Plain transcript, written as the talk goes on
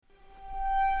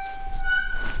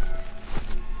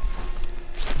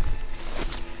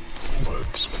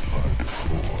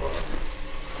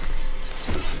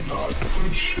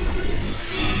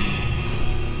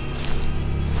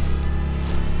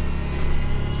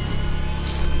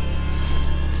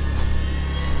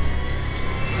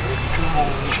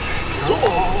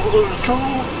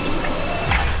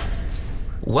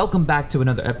Welcome back to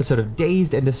another episode of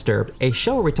Dazed and Disturbed, a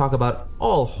show where we talk about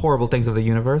all horrible things of the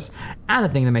universe and the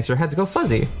thing that makes our heads go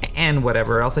fuzzy, and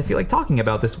whatever else I feel like talking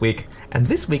about this week. And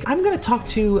this week, I'm going to talk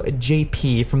to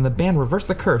JP from the band Reverse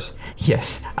the Curse.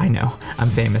 Yes, I know, I'm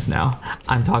famous now.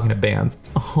 I'm talking to bands.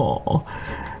 Oh,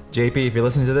 JP, if you're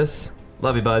listening to this,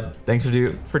 love you, bud. Thanks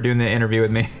for doing the interview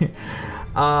with me.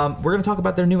 We're going to talk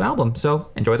about their new album,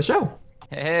 so enjoy the show.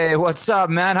 Hey, what's up,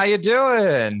 man? How you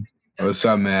doing? What's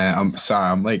up, man? I'm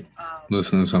sorry. I'm like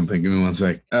listening to something. Give me 1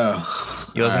 sec.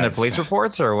 Oh, You listen to police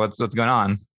reports or what's going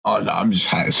on? Oh no, I'm just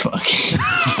high as fuck.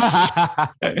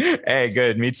 Hey,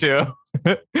 good. Me too.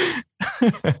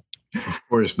 Of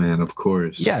course, man. Of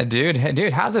course. Yeah, dude. Hey,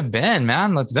 dude, how's it been,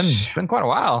 man? It's been quite a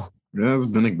while. Yeah, it's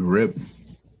been a grip.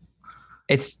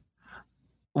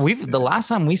 The last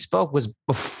time we spoke was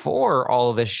before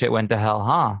all of this shit went to hell,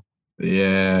 huh?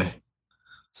 Yeah.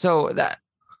 So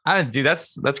dude,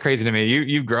 that's crazy to me.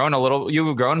 You've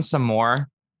grown some more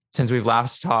since we've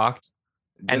last talked,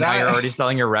 and now you're already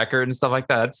selling your record and stuff like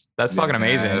that. That's fucking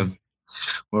amazing.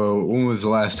 Well, when was the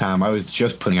last time? I was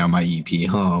just putting out my EP,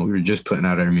 huh? We were just putting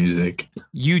out our music.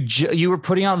 You were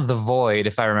putting out The Void,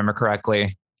 if I remember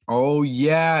correctly. Oh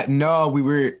yeah, no, we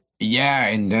were. Yeah,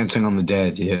 and Dancing on the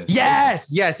Dead.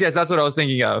 Yes. That's what I was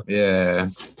thinking of. Yeah.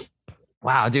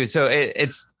 Wow, dude. So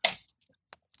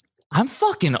I'm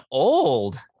fucking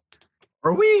old.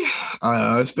 Are we?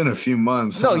 It's been a few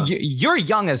months. No, huh? you're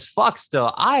young as fuck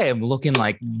still. I am looking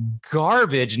like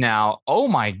garbage now. Oh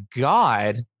my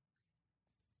God.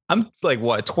 I'm like,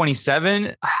 what,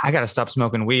 27? I got to stop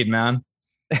smoking weed, man.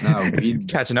 No, It's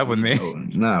catching up with me.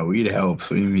 No, weed helps.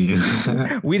 What do you mean?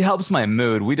 Weed helps my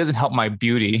mood. Weed doesn't help my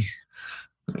beauty.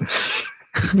 I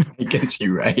guess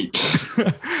you're right.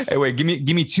 Hey, wait, give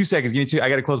me 2 seconds. I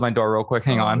got to close my door real quick.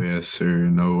 Hang on. Yes, sir.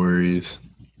 No worries.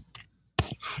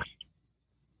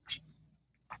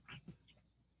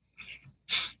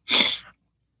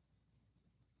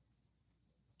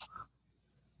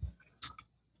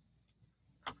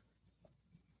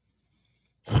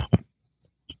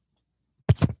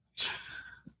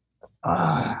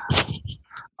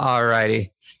 All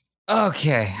righty.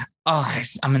 Okay. Oh,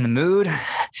 I'm in the mood.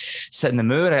 Setting the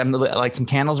mood. I light some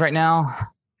candles right now.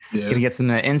 Yeah. Gonna get some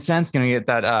incense. Gonna get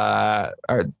that.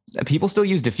 People still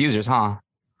use diffusers, huh?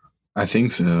 I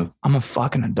think so. I'm a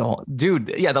fucking adult,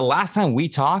 dude. Yeah, the last time we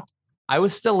talked, I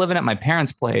was still living at my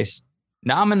parents' place.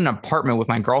 Now I'm in an apartment with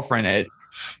my girlfriend.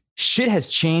 Shit has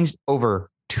changed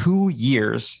over 2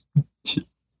 years.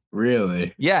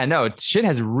 Really? Yeah, no, shit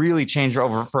has really changed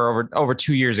over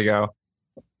 2 years ago.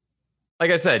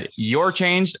 Like I said, you're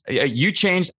changed. You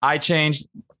changed. I changed.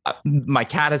 My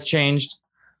cat has changed.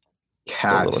 He's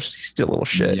still a little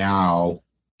shit. Meow.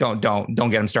 Don't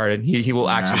get him started. He will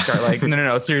actually start like,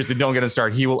 no, seriously, don't get him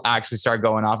started. He will actually start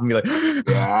going off and be like,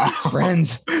 Yeah.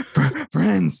 friends.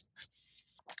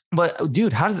 But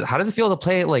dude, how does it feel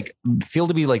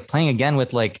to be like playing again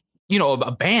with like, you know,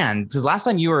 a band? Because last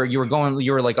time you were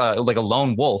like a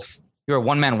lone wolf. You were a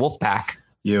one-man wolf pack.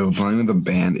 Yo, playing with a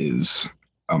band is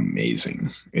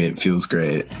amazing. It feels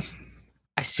great.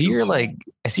 I see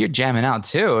you're jamming out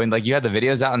too, and like you had the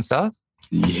videos out and stuff.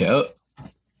 Yep.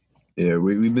 Yeah,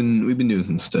 we've been doing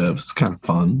some stuff. It's kind of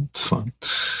fun. It's fun.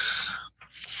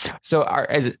 So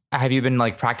have you been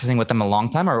like practicing with them a long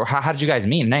time, or how did you guys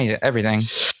meet and everything?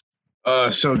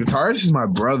 So guitarist is my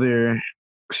brother.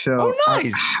 So oh,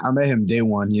 nice. I met him day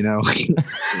one, you know.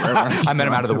 I met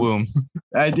him out of the womb.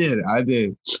 I did.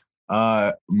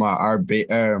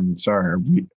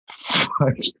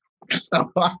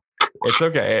 It's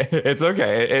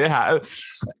okay.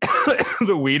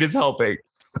 The weed is helping.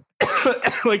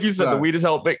 Like you said, the weed is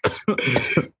helping.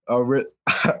 Our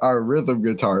rhythm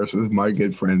guitarist is my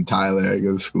good friend Tyler. I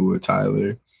go to school with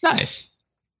Tyler. Nice.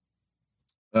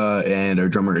 And our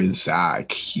drummer is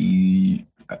Zach.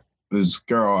 This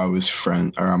girl I'm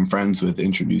friends with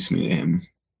introduced me to him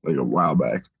like a while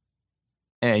back.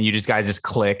 And you guys just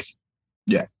clicked.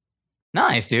 Yeah.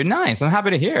 Nice, dude. Nice. I'm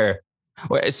happy to hear.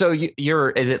 Wait, so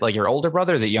is it like your older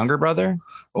brother? Is it younger brother?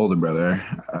 Older brother.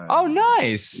 Oh,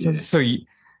 nice. Yeah. So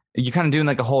you kind of doing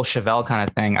like a whole Chevelle kind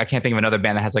of thing. I can't think of another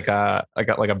band that has like a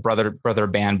brother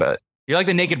band, but you're like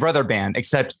the Naked Brother band,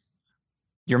 except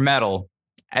you're metal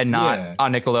and not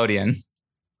on Nickelodeon.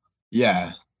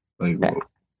 Yeah. Like,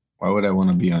 why would I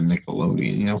want to be on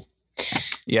Nickelodeon? You know?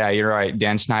 Yeah, you're right.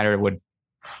 Dan Schneider would.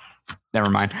 Never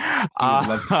mind.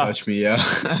 Love to touch me, yeah.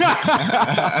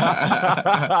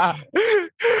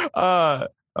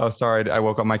 Oh, sorry. I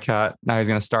woke up my cat. Now he's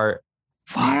gonna start.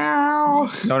 Meow.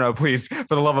 No, please,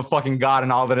 for the love of fucking God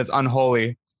and all that is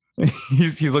unholy.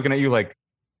 He's looking at you like,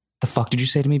 the fuck did you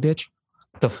say to me, bitch?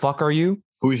 The fuck are you?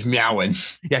 Who's meowing?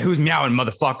 Yeah, who's meowing,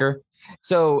 motherfucker?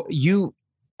 So you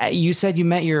said you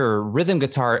met your rhythm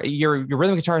guitar. Your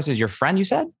rhythm guitarist is your friend, you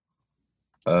said?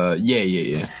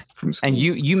 Yeah. From school. And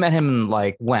you met him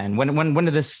like when? When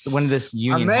did this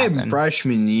union I met happen? him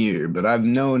freshman year, but I've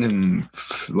known him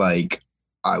like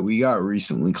we got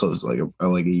recently close, like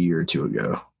a year or two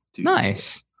ago.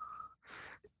 Nice.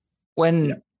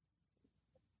 When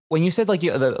you said like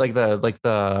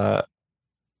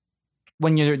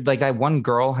when you're like that one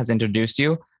girl has introduced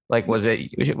you, like was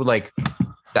it like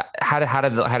how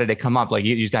did it come up? Like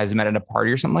you guys met at a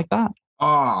party or something like that?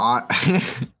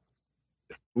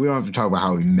 We don't have to talk about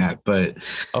how we met, but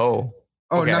okay.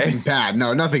 Nothing bad.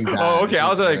 No, nothing bad. Oh, okay. I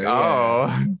was like,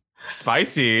 yeah.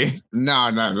 Spicy. No,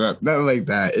 not like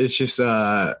that. It's just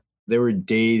they were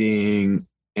dating,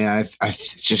 and I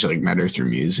just like met her through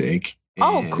music.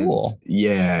 Oh, cool.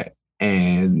 Yeah,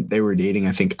 and they were dating.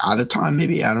 I think at the time,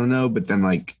 maybe I don't know, but then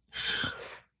like.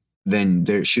 Then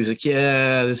she was like,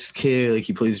 yeah, this kid, like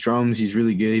he plays drums, he's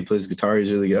really good. He plays guitar,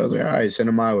 he's really good. I was like, all right, send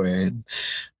him my way.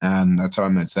 And that's how I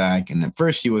met Zach. And at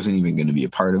first he wasn't even going to be a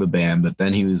part of the band, but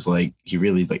then he was like, he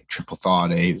really like triple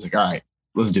thought it. He was like, all right,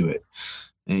 let's do it.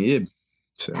 And he did.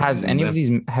 So, have any of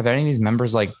these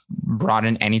members like brought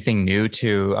in anything new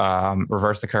to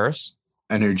reverse the curse?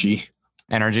 Energy.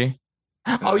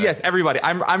 Oh yes, everybody.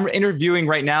 I'm interviewing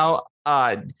right now.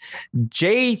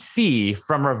 JC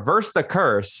from Reverse the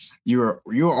Curse. You were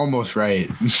almost right.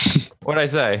 What did I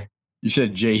say? You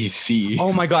said JC.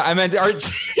 Oh my god, I meant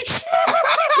this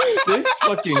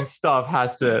fucking stuff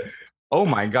has to. Oh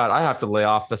my god, I have to lay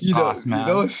off the sauce, man.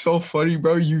 You know it's so funny,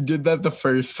 bro. You did that the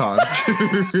first time.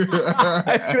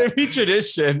 It's gonna be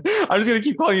tradition. I'm just gonna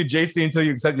keep calling you JC until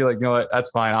you accept. You're like, you know what? That's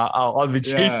fine. I'll be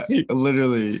JC.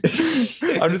 Literally.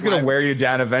 I'm just gonna wear you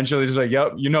down eventually. Just like,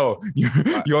 yep,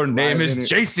 your name is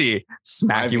JC.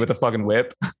 Smack you with a fucking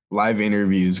whip. Live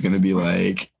interview is gonna be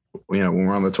like, when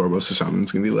we're on the tour bus or something,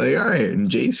 it's gonna be like, all right, and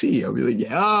JC, I'll be like,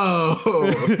 yo,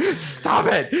 stop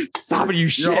it, you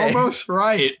shit. You're almost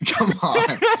right. Come on.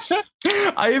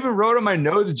 I even wrote on my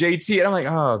notes JT, and I'm like,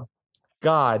 oh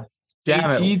god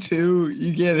damn it. JT too,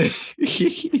 you get it.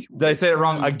 Did I say it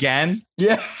wrong again?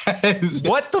 Yes.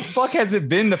 What the fuck has it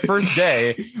been the first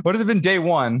day? What has it been day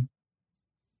one?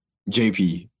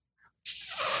 JP.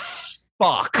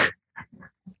 Fuck.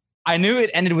 I knew it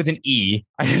ended with an E.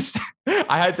 I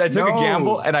took a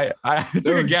gamble, and I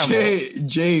took a gamble.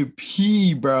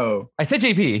 JP, bro. I said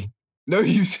JP. No,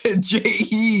 you said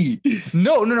JE.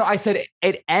 No. I said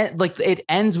it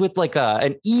ends with like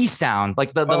an E sound.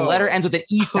 Like the letter ends with an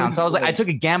E sound. So I was like, I took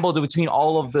a gamble between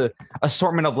all of the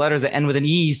assortment of letters that end with an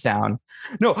E sound.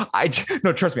 No,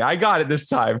 trust me, I got it this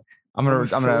time. I'm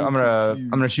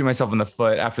gonna shoot myself in the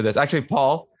foot after this. Actually,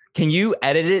 Paul, can you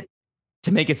edit it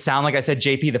to make it sound like I said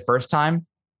JP the first time,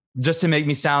 just to make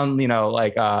me sound,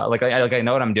 like I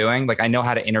know what I'm doing. Like I know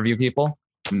how to interview people.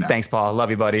 No. Thanks, Paul. Love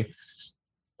you, buddy.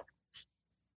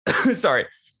 Sorry.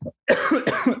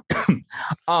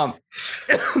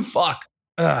 Fuck.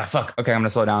 Fuck. Okay, I'm gonna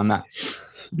slow down on that.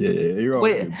 Yeah, you're all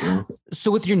good, bro. So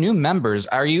with your new members,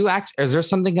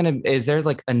 is there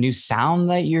like a new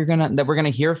sound that we're gonna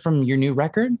hear from your new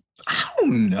record? I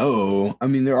don't know. I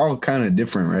mean, they're all kind of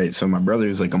different, right? So my brother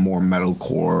is like a more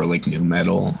metalcore, like new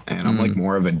metal, and I'm like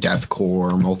more of a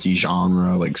deathcore,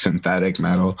 multi-genre, like synthetic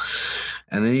metal.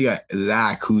 And then you got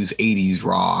Zach, who's 80s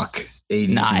rock,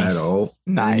 80s metal.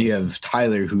 Nice. And you have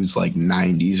Tyler, who's like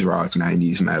 90s rock,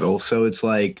 90s metal. So it's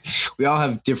like we all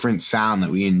have different sound that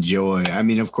we enjoy. I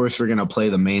mean, of course, we're going to play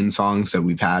the main songs that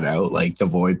we've had out. Like The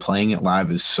Void, playing it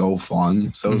live is so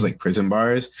fun. So it's like Prison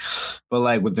Bars. But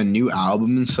like with the new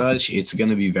album and such, it's going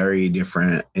to be very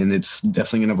different. And it's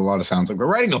definitely going to have a lot of sounds. Like we're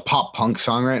writing a pop punk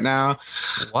song right now.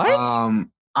 What?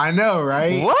 I know,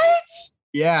 right? What?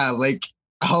 Yeah, like...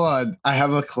 Hold on, I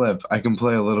have a clip. I can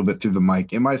play a little bit through the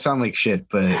mic. It might sound like shit,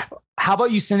 but... How about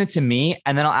you send it to me,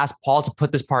 and then I'll ask Paul to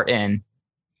put this part in?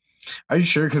 Are you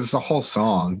sure? Because it's the whole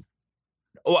song.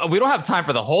 Well, we don't have time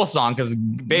for the whole song, because,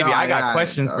 baby, I got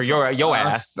questions for your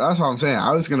ass. That's what I'm saying.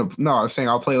 I was saying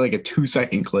I'll play like a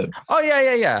 2-second clip. Oh,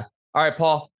 yeah. All right,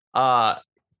 Paul.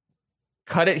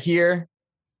 Cut it here,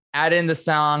 add in the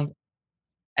song,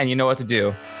 and you know what to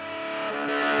do.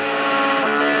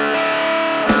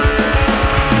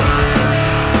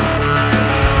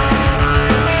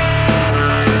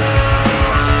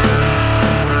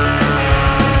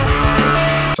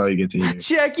 All you get to hear.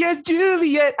 Check, yes,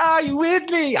 Juliet, are you with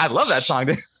me? I love that song,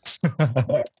 dude.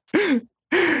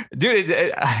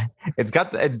 It's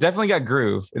definitely got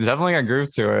groove. It's definitely got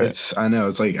groove to it. I know.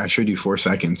 It's like I showed you 4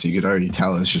 seconds. You could already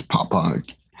tell it's just pop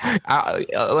punk.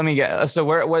 Let me get. So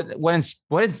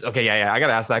okay, yeah. I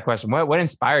gotta ask that question. What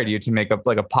inspired you to make up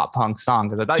like a pop punk song?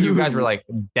 Because I thought you guys were like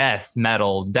death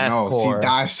metal, deathcore. No, see,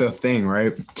 that's the thing,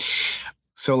 right?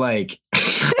 So like,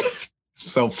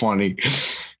 so funny.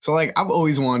 So like, I've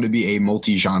always wanted to be a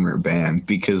multi-genre band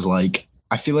because like,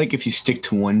 I feel like if you stick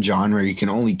to one genre, you can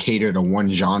only cater to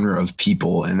one genre of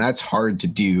people, and that's hard to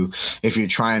do if you're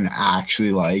trying to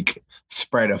actually like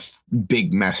spread a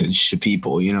big message to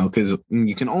people, you know, because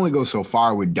you can only go so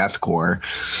far with deathcore,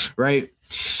 right?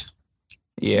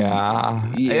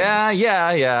 Yeah. Yes.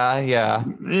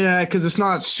 Yeah. Because it's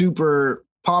not super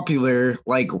popular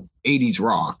like 80s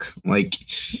rock, like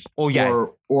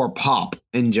or pop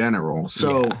in general.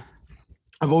 So yeah.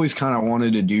 I've always kind of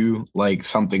wanted to do like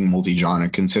something multi-genre,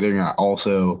 considering I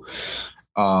also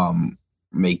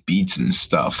make beats and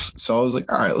stuff. So I was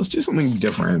like, all right, let's do something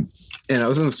different. And I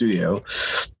was in the studio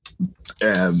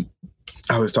and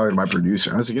I was talking to my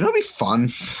producer. I was like, you know, it'd be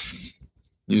fun.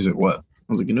 He was like, what? I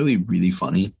was like, you know, it'd be really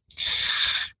funny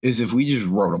is if we just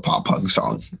wrote a pop punk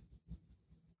song.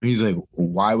 He's like,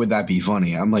 why would that be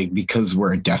funny? I'm like, because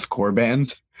we're a deathcore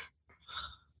band.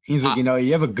 He's like, you know,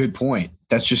 you have a good point.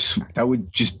 That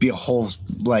would just be a whole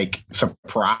like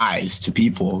surprise to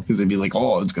people because they'd be like,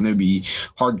 oh, it's gonna be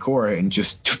hardcore and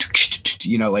just,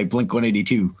 you know, like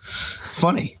Blink-182. It's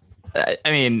funny.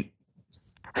 I mean,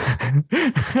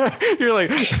 you're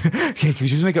like, hey, could you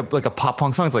just make a pop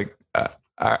punk song? It's like,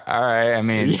 all right. I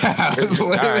mean, yeah, all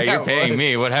right, you're paying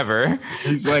me, whatever.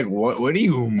 He's like, what do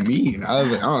you mean? I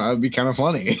was like, oh, that'd be kind of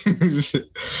funny.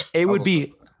 It would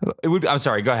be. I'm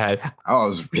sorry. Go ahead. I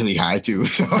was really high too,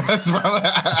 so that's probably.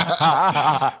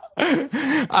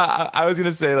 I was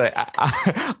gonna say like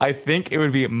I think it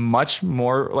would be much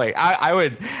more like I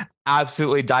would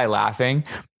absolutely die laughing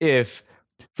if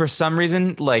for some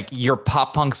reason like your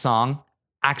pop punk song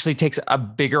actually takes a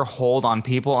bigger hold on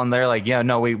people and they're like, yeah,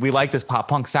 no, we like this pop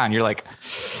punk sound. You're like,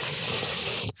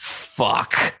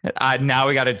 fuck. Now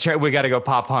we gotta go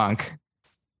pop punk.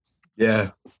 Yeah.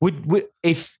 Would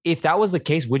if that was the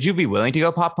case, would you be willing to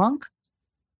go pop punk?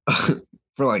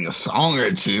 For like a song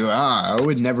or two, I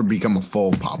would never become a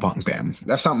full pop punk band.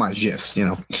 That's not my gist, you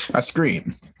know. I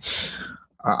scream.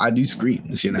 I do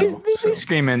screams, you know. They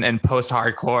scream in post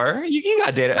hardcore. You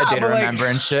got data remember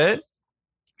and shit.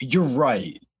 You're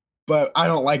right, but I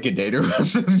don't like a day to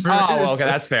remember. Oh, well, okay,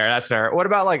 that's fair. What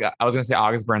about like I was gonna say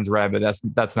August Burns Red, but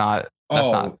that's not.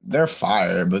 They're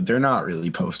fire, but they're not really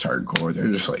post-hardcore.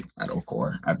 They're just like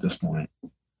metalcore at this point.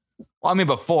 Well, I mean,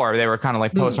 before they were kind of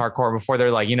like post-hardcore. Before they're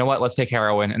like, you know what? Let's take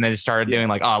heroin, and they just started doing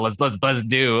like, oh, let's do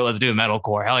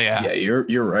metalcore. Hell yeah. Yeah,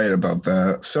 you're right about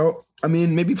that. So, I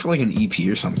mean, maybe for like an EP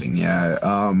or something. Yeah.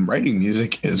 Writing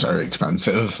music is very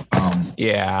expensive.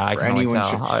 Yeah, I can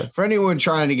tell. For anyone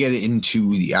trying to get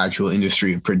into the actual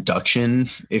industry of production,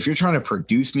 if you're trying to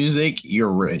produce music,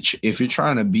 you're rich. If you're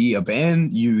trying to be a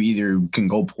band, you either can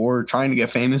go poor trying to get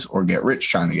famous or get rich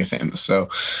trying to get famous. So,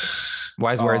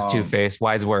 wise words, Two-Face.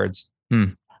 Wise words.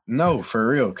 No, for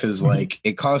real, because like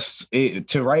it costs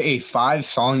to write a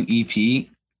 5-song EP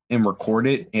and record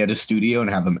it at a studio and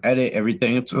have them edit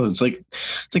everything. It's like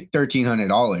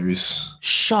 $1,300.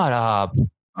 Shut up.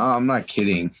 I'm not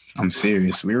kidding. I'm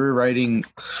serious. We were writing.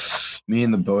 Me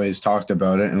and the boys talked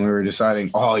about it, and we were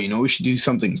deciding. Oh, you know, we should do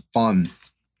something fun.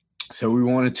 So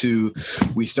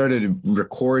we started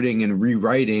recording and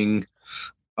rewriting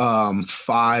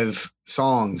 5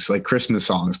 songs, like Christmas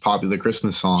songs, popular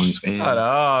Christmas songs. And shut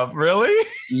up. Really?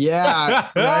 Yeah.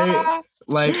 Right?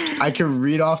 Like I can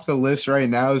read off the list right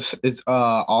now. It's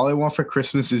All I Want for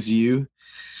Christmas Is You,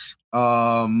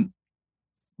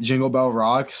 Jingle Bell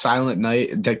Rock, Silent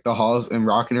Night, Deck the Halls, and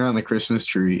Rocking Around the Christmas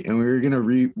Tree. And we were gonna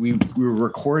we were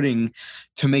recording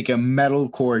to make a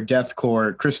metalcore,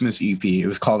 deathcore Christmas EP. It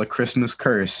was called A Christmas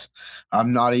Curse.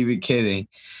 I'm not even kidding.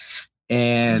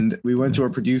 And we went to our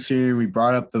producer and we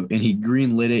brought up and he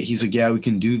greenlit it. He's like, yeah, we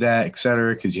can do that, et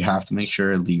cetera, because you have to make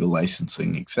sure legal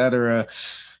licensing, et cetera.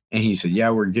 And he said, yeah,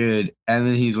 we're good. And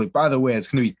then he's like, by the way, it's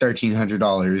going to be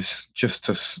 $1,300 just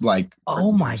to like.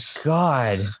 Oh my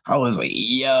God. I was like,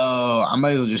 yo, I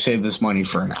might as well just save this money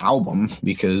for an album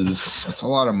because that's a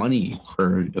lot of money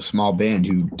for a small band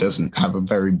who doesn't have a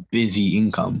very busy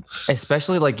income.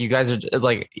 Especially like you guys are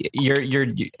like,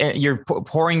 you're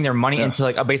pouring their money into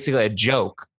like basically a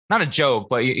joke. Not a joke,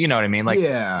 but you know what I mean? Like,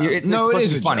 yeah, it's supposed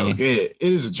to be funny. It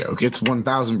is a joke. It's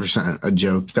 1000% a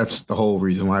joke. That's the whole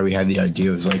reason why we had the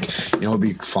idea. Was like, you know, it'd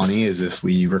be funny is if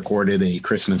we recorded a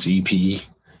Christmas EP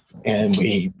and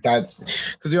because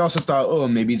we also thought, oh,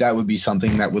 maybe that would be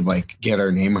something that would like get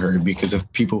our name heard because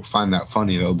if people find that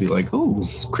funny, they'll be like, oh,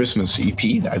 Christmas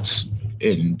EP. That's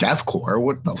in deathcore.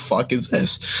 What the fuck is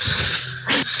this?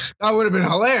 That would have been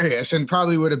hilarious and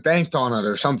probably would have banked on it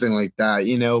or something like that,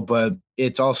 but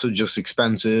it's also just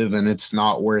expensive and it's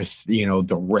not worth,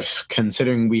 the risk,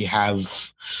 considering we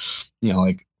have,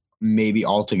 like maybe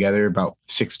altogether about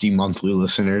 60 monthly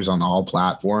listeners on all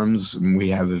platforms, and we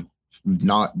have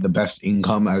not the best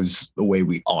income as the way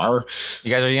we are.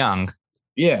 You guys are young.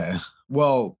 Yeah.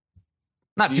 Well,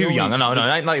 not too young. No.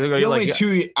 Not like the only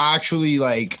two, actually,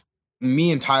 like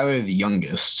me and Tyler are the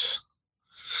youngest.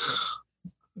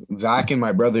 Zach and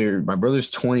my brother's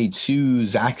 22.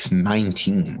 Zach's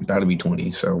 19. Gotta be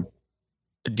 20. So,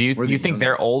 do you think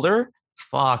they're older?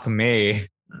 Fuck me.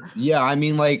 Yeah, I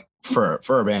mean, like for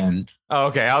a band. Oh,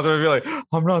 okay, I was gonna be like,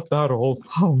 I'm not that old.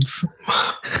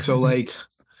 So, like,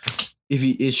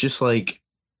 it's just like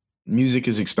music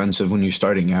is expensive when you're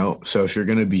starting out. So if you're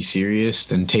gonna be serious,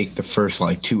 then take the first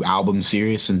like 2 albums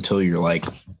serious until you're like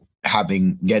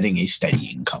getting a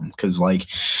steady income, because like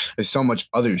there's so much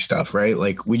other stuff, right?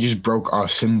 Like we just broke our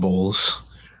cymbals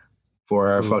for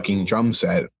our fucking drum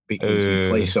set because we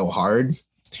play so hard.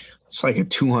 It's like a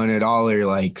 $200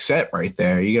 like set right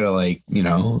there. You gotta like,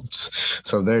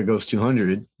 so there goes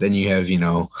 200. Then you have,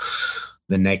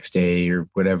 the next day or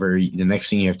whatever, the next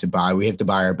thing you have to buy, we have to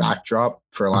buy our backdrop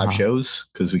for live shows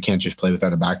because we can't just play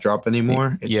without a backdrop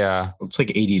anymore. It's like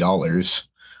 $80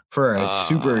 for a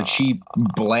super cheap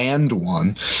bland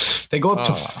one. They go up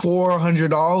to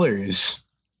 $400.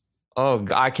 Oh,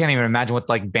 I can't even imagine what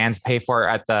like bands pay for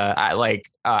at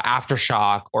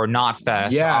Aftershock or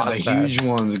Knotfest. Yeah, the huge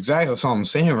ones. Exactly. That's all I'm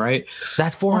saying, right?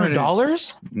 That's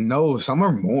 $400? No, some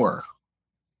are more.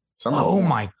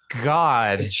 My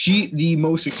God. The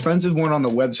most expensive one on the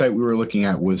website we were looking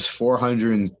at was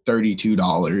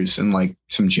 $432 and like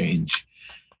some change.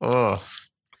 Oh.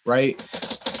 Right?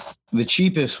 The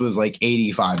cheapest was like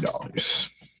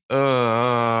 $85.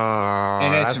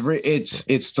 And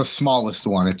it's the smallest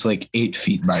one. It's like 8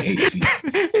 feet by 8 feet.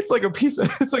 It's like a piece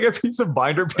of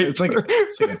binder paper. It's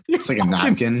like a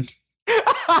napkin.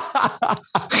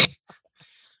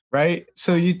 Right?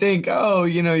 So you think,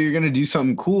 you're gonna do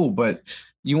something cool, but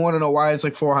you want to know why it's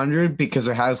like $400? Because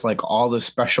it has like all the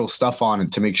special stuff on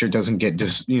it to make sure it doesn't get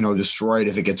destroyed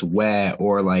if it gets wet,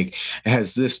 or like it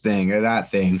has this thing or that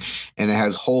thing, and it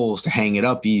has holes to hang it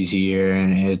up easier,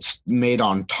 and it's made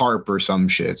on tarp or some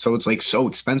shit. So it's like so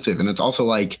expensive, and it's also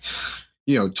like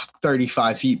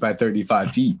 35 feet by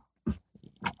 35 feet.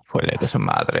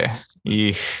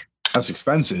 That's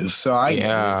expensive. So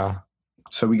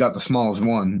So we got the smallest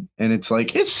one, and it's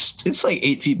like 8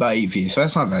 feet by 8 feet. So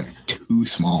that's not that too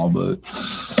small, but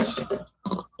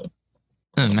oh,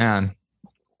 man.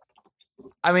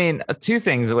 I mean, 2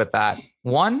 things with that.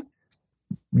 One,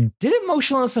 didn't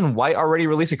Motionless in White already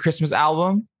release a Christmas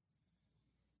album?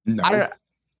 No.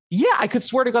 I could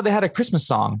swear to God they had a Christmas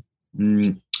song.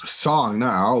 Song,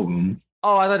 not album.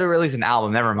 Oh, I thought it released an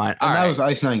album. Never mind. And that was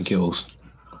Ice Nine Kills.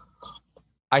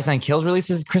 Ice Nine Kills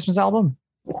releases a Christmas album?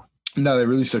 No, they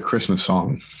released a Christmas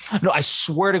song. No, I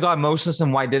swear to God, Motionless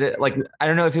in White did it. Like, I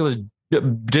don't know if it was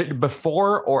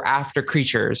before or after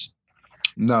Creatures.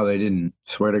 No, they didn't.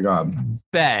 Swear to God.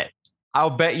 I'll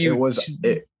bet you.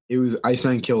 It was Ice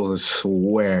Nine Kills, I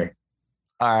swear.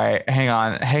 All right, hang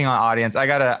on, audience. I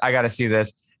gotta see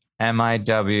this.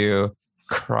 MIW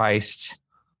Christ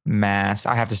Mass.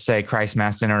 I have to say Christ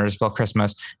Mass in order to spell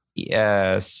Christmas.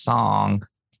 Song.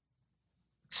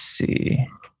 Let's see.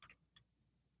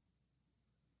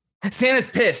 Santa's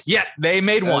Pissed. Yeah, they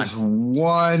made one.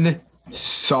 One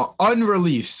song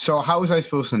unreleased. So how was I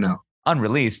supposed to know?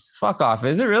 Unreleased? Fuck off.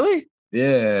 Is it really?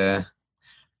 Yeah.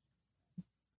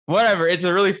 Whatever. It's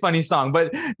a really funny song.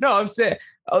 But no, I'm saying.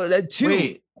 Oh, that too.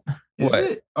 Wait. Is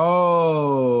it?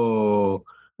 Oh.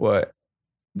 What?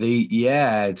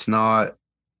 It's not.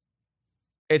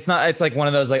 It's not. It's like one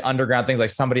of those like underground things,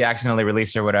 like somebody accidentally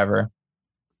released or whatever.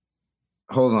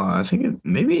 Hold on. I think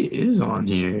maybe it is on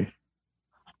here.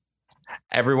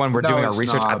 Everyone, we're doing our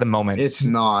research at the moment. It's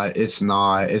not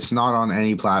on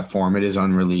any platform. It is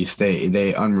unreleased.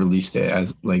 They unreleased it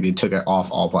as like they took it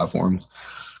off all platforms.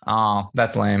 Oh,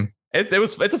 that's lame.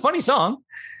 It's a funny song.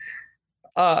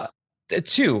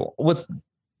 2 with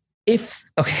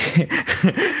this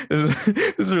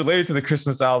is related to the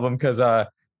Christmas album because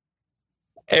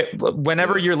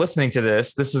whenever you're listening to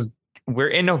this, we're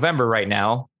in November right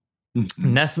now.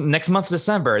 Next month's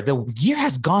December. The year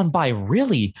has gone by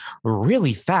really,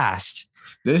 really fast.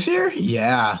 This year?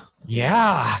 Yeah.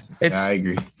 I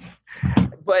agree.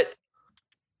 But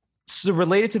so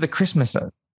related to the Christmas.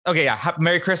 Okay, yeah.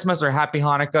 Merry Christmas or Happy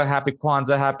Hanukkah, Happy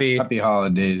Kwanzaa, Happy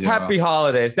Holidays. Happy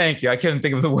Holidays. Thank you. I couldn't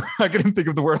think of the word. I couldn't think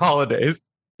of the word holidays.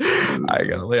 I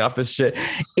gotta lay off this shit.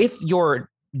 If your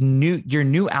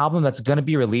new album that's gonna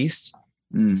be released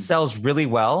sells really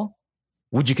well,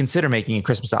 would you consider making a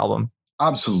Christmas album?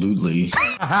 Absolutely.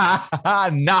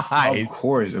 Nice. Of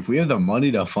course. If we have the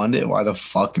money to fund it, why the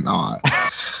fuck not?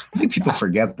 I think people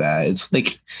forget that. It's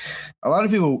like a lot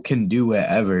of people can do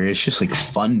whatever. It's just like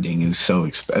funding is so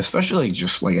expensive, especially like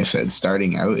just like I said,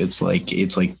 starting out. It's like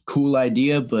cool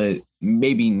idea, but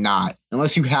maybe not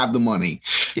unless you have the money,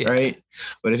 right?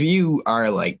 But if you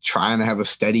are like trying to have a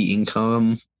steady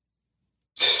income,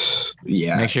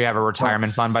 yeah, make sure you have a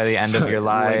retirement fund by the end of your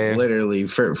life. Like, literally,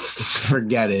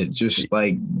 forget it. Just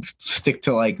like stick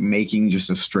to like making just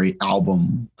a straight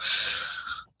album.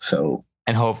 So.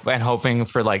 And hoping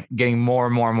for like getting more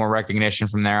and more recognition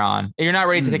from there on. You're not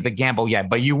ready to take the gamble yet,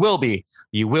 but you will be.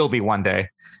 You will be one day.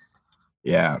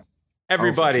 Yeah.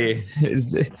 Everybody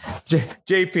is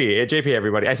JP.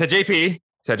 Everybody. I said JP.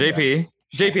 JP.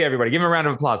 JP. Everybody, give him a round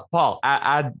of applause. Paul,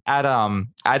 add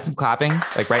some clapping,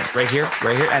 like right here,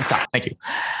 and stop. Thank you.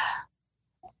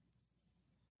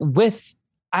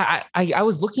 I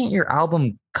was looking at your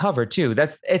album cover too.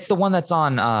 It's the one that's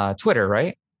on Twitter,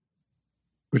 right?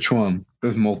 Which one?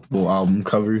 There's multiple album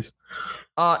covers.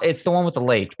 It's the one with the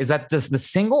lake. Is that just the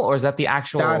single or is that the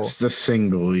actual? That's the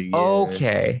single. Yeah.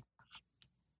 Okay.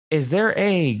 Is there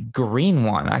a green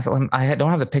one? I don't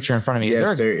have the picture in front of me.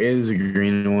 Yes, there is a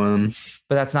green one.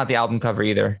 But that's not the album cover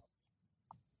either.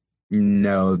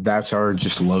 No, that's our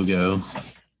just logo.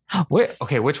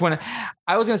 Okay, which one?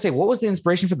 I was gonna say, what was the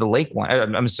inspiration for the lake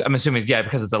one? I'm assuming, yeah,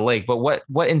 because it's a lake. But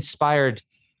what inspired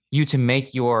you to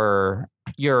make the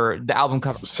album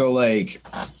cover? So like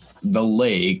the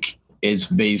lake is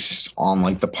based on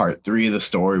like the part 3 of the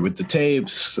story with the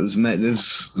tapes.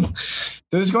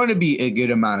 There's going to be a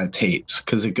good amount of tapes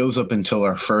because it goes up until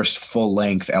our first full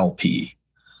length LP,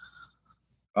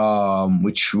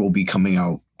 which will be coming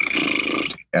out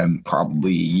in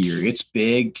probably a year. It's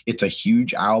big. It's a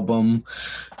huge album.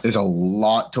 There's a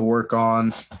lot to work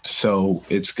on, so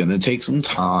it's gonna take some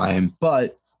time,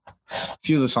 but a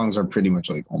few of the songs are pretty much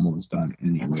like almost done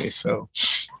anyway, so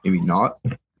maybe not.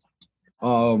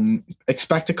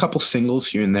 Expect a couple singles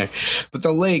here and there, but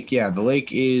the lake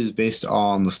is based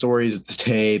on the stories of the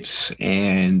tapes,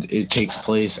 and it takes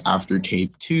place after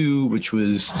tape 2, which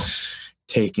was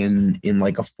taken in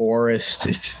like a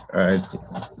forest.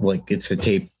 Like it's a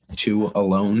tape 2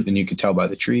 alone, and you could tell by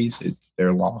the trees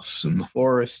they're lost in the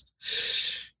forest.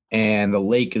 And the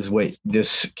lake is what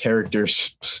this character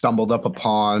stumbled up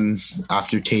upon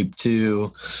after tape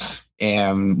 2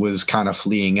 and was kind of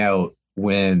fleeing out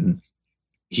when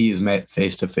he is met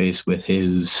face to face with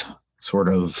his sort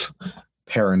of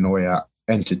paranoia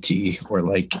entity or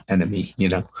like enemy, you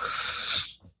know?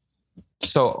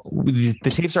 So the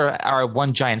tapes are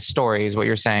one giant story is what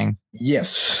you're saying?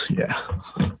 Yes. Yeah.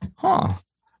 Huh.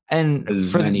 And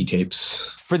there's many tapes.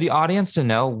 For the audience to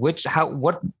know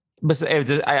I'm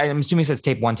assuming it says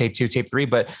tape 1, tape 2, tape 3,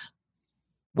 but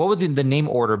what would the name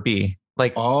order be?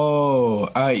 Like,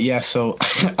 yeah. So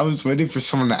I was waiting for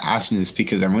someone to ask me this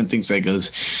because everyone thinks that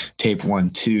goes tape 1,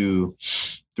 2,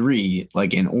 3,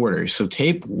 like in order. So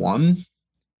tape 1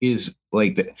 is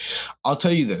like I'll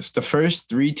tell you this: the first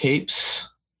 3 tapes,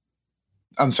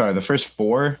 the first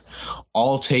 4,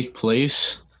 all take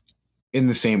place in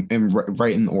the same,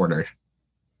 right in order.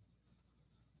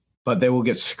 But they will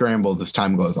get scrambled as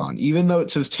time goes on. Even though it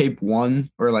says tape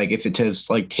 1, or like if it says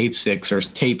like tape 6 or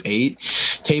tape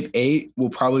 8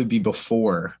 will probably be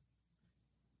before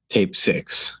tape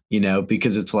 6, you know,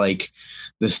 because it's like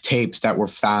this tapes that were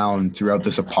found throughout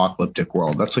this apocalyptic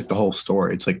world. That's like the whole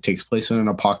story. It's like takes place in an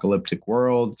apocalyptic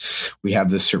world. We have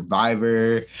this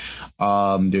survivor.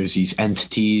 There's these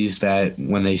entities that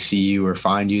when they see you or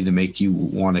find you, they make you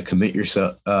want to commit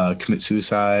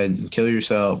suicide and kill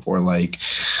yourself, or like,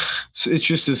 so it's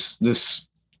just this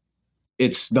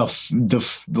it's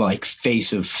the like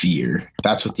face of fear.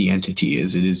 That's what the entity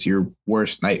is. It is your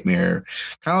worst nightmare,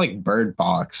 kind of like Bird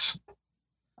Box.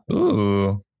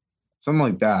 Ooh. Something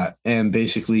like that. And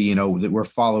basically, you know, that we're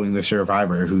following the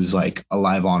survivor who's like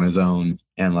alive on his own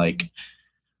and like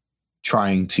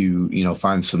trying to, you know,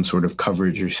 find some sort of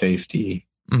coverage or safety.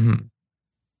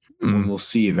 Mm-hmm. And we'll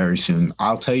see it very soon.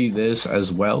 I'll tell you this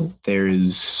as well. There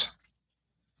is,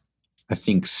 I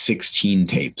think, 16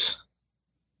 tapes.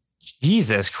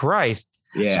 Jesus Christ.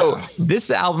 Yeah. So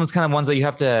this album is kind of ones that you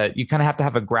kind of have to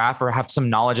have a graph or have some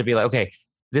knowledge of, be like, okay,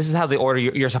 this is how the order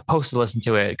you're supposed to listen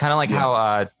to it. Kind of like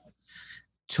how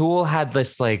Tool had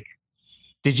this, like,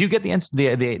 did you get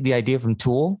the idea from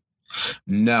Tool?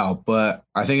 No, but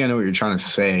I think I know what you're trying to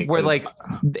say. Where like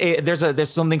there's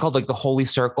something called like the Holy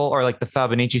Circle or like the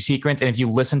Fibonacci sequence, and if you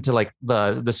listen to like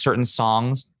the certain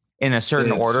songs in a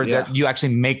certain order, that you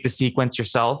actually make the sequence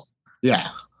yourself. Yeah.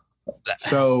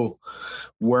 So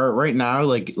where right now,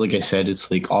 like I said, it's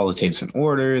like all the tapes in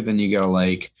order. Then you go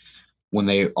like when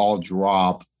they all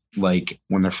drop, like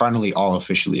when they're finally all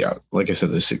officially out. Like I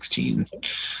said, there's 16.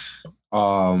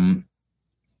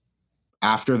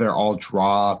 After they're all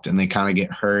dropped and they kind of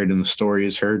get heard and the story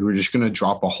is heard, we're just going to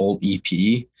drop a whole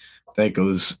EP that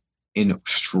goes in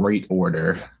straight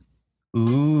order.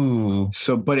 Ooh.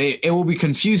 So, but it will be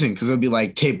confusing because it'll be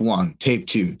like tape 1, tape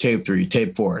 2, tape 3,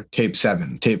 tape 4, tape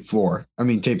 7, tape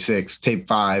 6, tape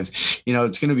 5. You know,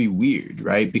 it's going to be weird,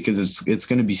 right? Because it's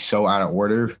going to be so out of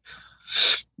order.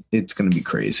 It's going to be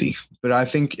crazy. But I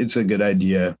think it's a good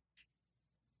idea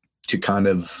to kind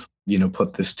of, you know,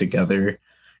 put this together.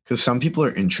 Because some people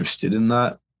are interested in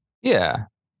that. Yeah.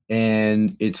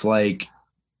 And it's like,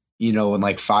 you know, in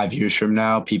like 5 years from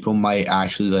now, people might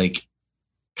actually like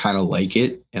kind of like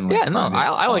it. And like, yeah, no,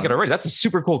 I like it already. That's a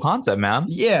super cool concept, man.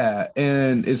 Yeah.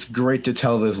 And it's great to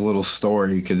tell this little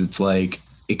story because it's like,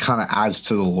 it kind of adds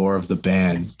to the lore of the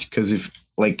band. Because if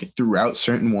like throughout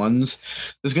certain ones,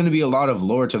 there's going to be a lot of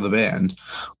lore to the band.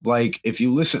 Like if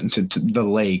you listen to The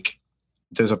Lake,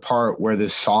 there's a part where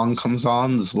this song comes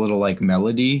on, this little like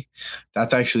melody.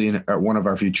 That's actually in one of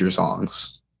our future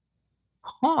songs.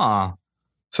 Huh.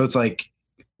 So it's like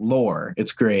lore.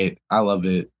 It's great. I love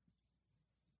it.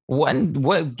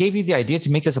 What gave you the idea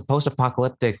to make this a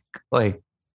post-apocalyptic like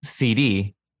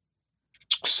CD?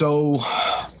 So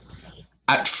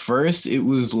at first it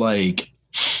was like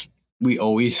we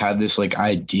always had this like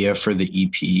idea for the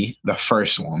EP, the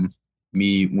first one.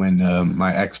 Me when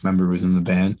my ex-member was in the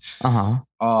band.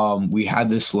 We had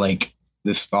this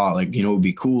thought, like, you know, it would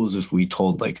be cool is if we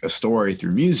told like a story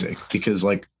through music, because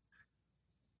like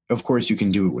of course you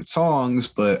can do it with songs,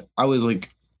 but I was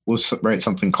like, we'll write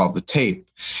something called The Tape.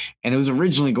 And it was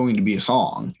originally going to be a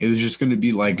song. It was just going to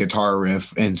be like guitar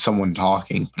riff and someone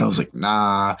talking. And I was like,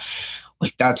 nah,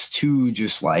 like that's too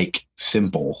just like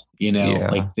simple, you know,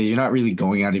 like you're not really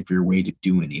going out of your way to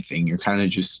do anything. You're kind of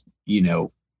just, you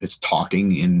know, it's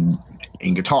talking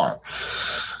in guitar.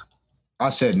 I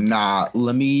said, nah,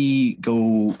 let me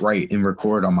go write and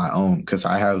record on my own because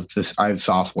I have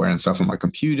software and stuff on my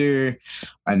computer.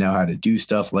 I know how to do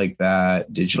stuff like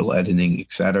that, digital editing,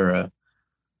 etc.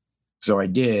 So I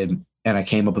did, and I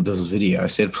came up with this video. I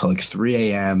stayed up till like 3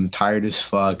 a.m., tired as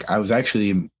fuck. I was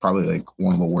actually probably like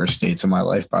one of the worst states of my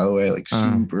life, by the way, like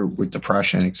super with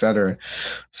depression, etc.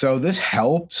 So this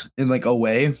helped in like a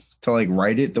way to like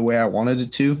write it the way I wanted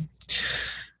it to.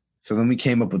 So then we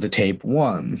came up with the tape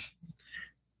 1.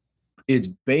 It's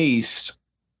based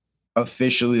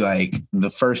officially, like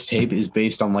the first tape is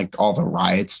based on like all the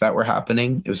riots that were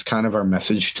happening. It was kind of our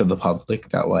message to the public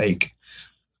that like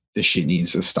this shit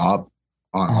needs to stop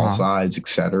on all sides,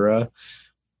 etc.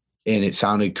 And it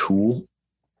sounded cool.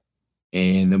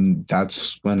 And then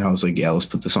that's when I was like, yeah, let's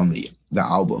put this on the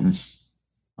album.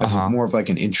 That's more of like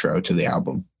an intro to the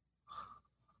album.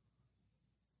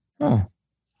 Oh.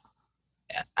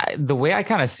 The way I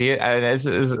kind of see it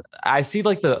is I see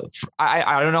like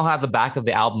I don't know how the back of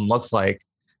the album looks like,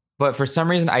 but for some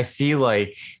reason I see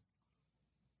like,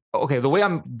 okay, the way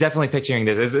I'm definitely picturing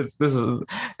this is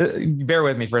bear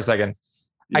with me for a second.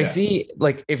 Yeah. I see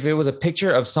like if it was a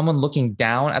picture of someone looking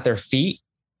down at their feet,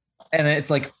 and then it's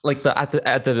like at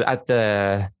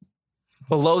the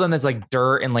below them, it's like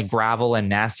dirt and like gravel and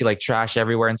nasty, like trash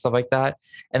everywhere and stuff like that.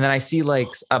 And then I see like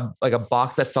a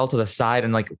box that fell to the side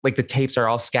and like the tapes are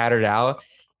all scattered out.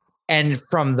 And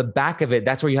from the back of it,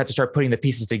 that's where you had to start putting the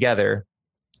pieces together.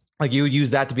 Like you would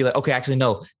use that to be like, okay, actually,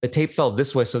 no, the tape fell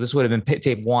this way. So this would have been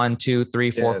tape 1, 2,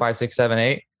 3, 4, 5, 6, 7,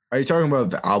 8. Are you talking about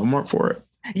the album art for it?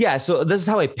 Yeah. So this is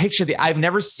how I picture I've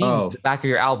never seen the back of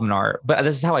your album art, but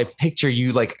this is how I picture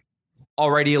you like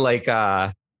already like,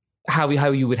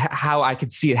 how I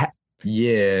could see it.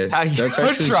 Yeah, that's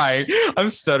I'm trying. I'm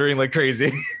stuttering like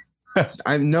crazy.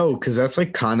 I know, because that's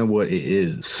like kind of what it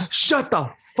is. Shut the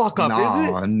fuck up! Is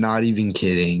it? I'm not even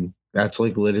kidding. That's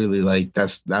like literally like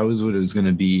that was what it was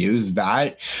gonna be. It was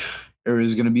that. It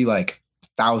was gonna be like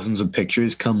thousands of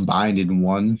pictures combined in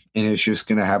one, and it's just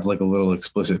gonna have like a little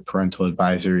explicit parental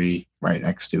advisory right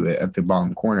next to it at the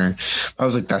bottom corner. I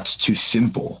was like, that's too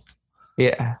simple.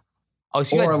 Yeah. Oh,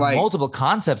 so you had like multiple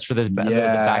concepts for this the back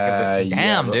of it.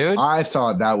 Damn, dude. I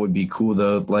thought that would be cool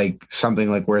though, like something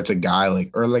like where it's a guy,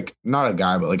 like, or like not a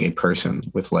guy, but like a person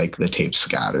with like the tape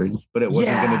scattered. But it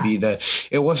wasn't gonna be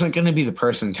the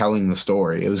person telling the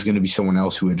story. It was gonna be someone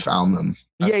else who had found them.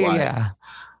 That's why. Yeah.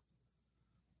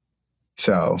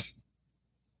 So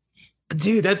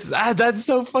Dude, that's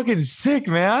so fucking sick,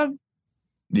 man.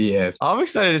 Yeah. I'm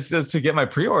excited to get my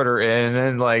pre-order in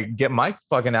and like get my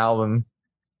fucking album.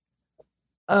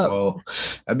 Well,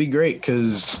 that'd be great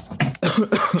because,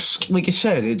 like I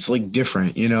said, it's like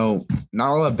different. You know,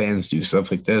 not a lot of bands do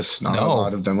stuff like this. Not a No.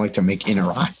 lot of them like to make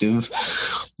interactive.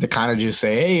 They kind of just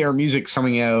say, "Hey, our music's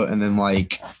coming out," and then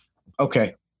like,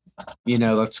 okay, you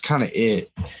know, that's kind of it.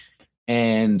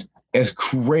 And as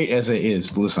great as it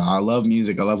is, listen, I love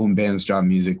music. I love when bands drop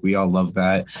music. We all love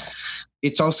that.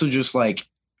 It's also just like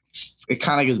it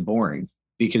kind of gets boring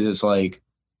because it's like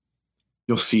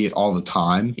you'll see it all the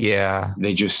time. Yeah.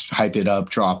 They just hype it up,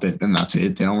 drop it, and that's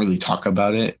it. They don't really talk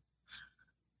about it.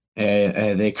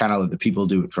 And they kind of let the people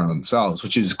do it for themselves,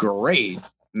 which is great.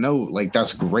 No, like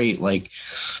that's great. Like,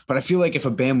 but I feel like if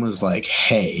a band was like,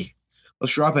 hey,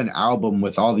 let's drop an album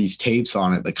with all these tapes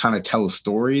on it that kind of tell a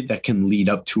story that can lead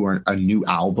up to a new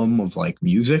album of like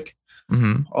music.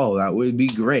 Mm-hmm. Oh, that would be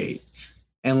great.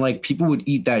 And like people would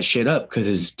eat that shit up because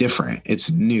it's different, it's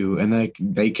new, and like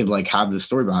they could like have the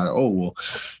story behind it. Oh well,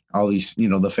 all these, you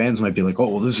know, the fans might be like, oh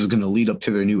well, this is gonna lead up to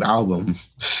their new album.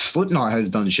 Slipknot has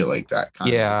done shit like that.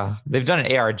 Yeah, they've done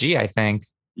an ARG, I think.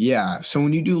 Yeah, so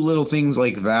when you do little things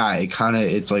like that,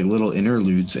 it's like little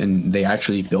interludes, and they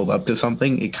actually build up to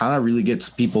something. It kind of really gets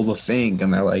people to think,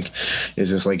 and they're like, is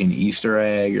this like an Easter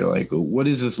egg? Or like, what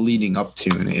is this leading up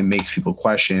to? And it makes people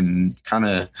question, kind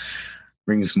of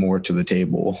brings more to the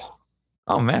table.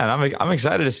 Oh man, I'm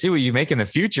excited to see what you make in the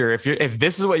future. If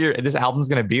this is what this album's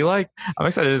gonna be like, I'm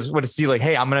excited to see like,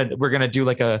 hey, we're gonna do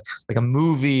like a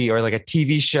movie or like a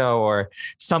TV show or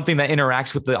something that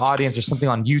interacts with the audience or something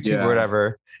on YouTube or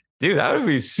whatever. Dude, that would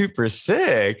be super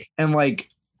sick. And like,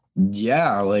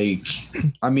 yeah, like,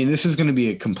 I mean, this is going to be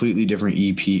a completely different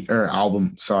EP or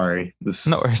album. Sorry.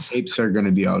 Tapes are going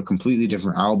to be a completely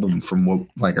different album from what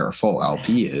like our full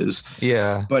LP is.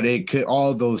 Yeah. But all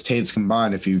of those tapes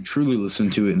combined, if you truly listen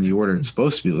to it in the order it's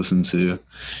supposed to be listened to,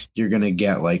 you're going to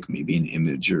get like maybe an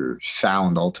image or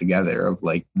sound altogether of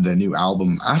like the new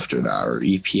album after that or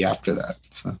EP after that.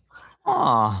 So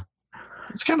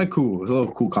it's kind of cool. It's a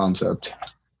little cool concept.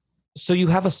 So you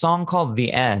have a song called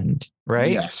The End,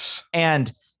 right? Yes. And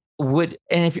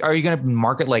are you going to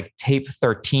market like tape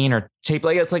 13 or tape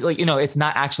like it's like you know, it's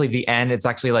not actually the end, it's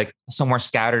actually like somewhere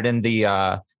scattered in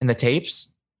the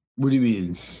tapes? What do you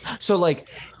mean? So like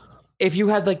if you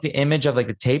had like the image of like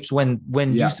the tapes when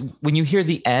you hear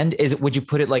the end, would you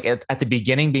put it like at the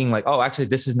beginning being like, oh, actually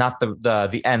this is not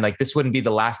the end, like this wouldn't be the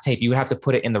last tape. You would have to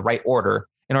put it in the right order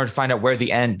in order to find out where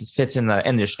the end fits in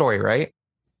your story, right?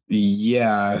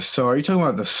 Yeah. So are you talking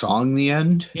about the song The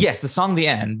End? Yes, the song The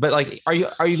End. But like are you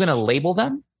going to label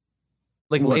them?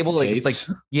 Like label like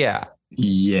yeah.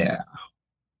 Yeah.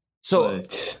 So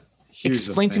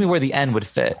explain to me where The End would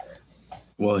fit.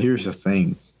 Well, here's the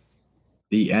thing.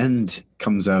 The End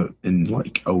comes out in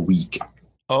like a week.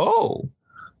 Oh.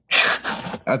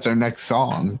 That's our next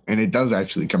song, and it does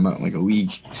actually come out in like a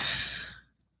week.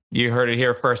 You heard it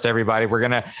here first, everybody. We're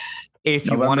going to if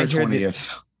you want to hear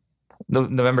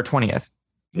November 20th.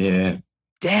 Yeah.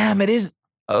 Damn, it is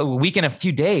a week and a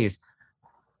few days.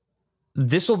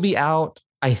 This will be out,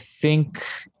 I think,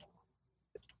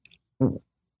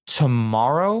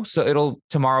 tomorrow. So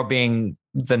tomorrow being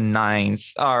the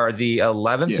 9th or the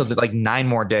 11th. Yeah. So like 9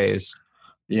 more days.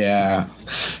 Yeah.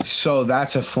 So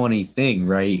that's a funny thing,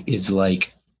 right? Is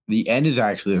like The End is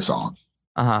actually a song.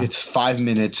 It's 5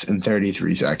 minutes and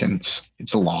 33 seconds.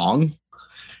 It's long.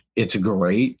 It's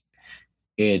great.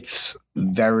 It's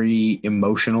very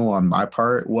emotional on my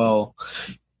part. Well,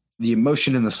 the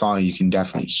emotion in the song, you can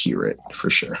definitely hear it for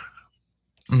sure.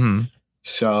 Mm-hmm.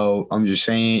 So I'm just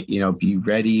saying, you know, be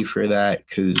ready for that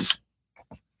because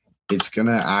it's going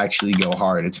to actually go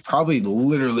hard. It's probably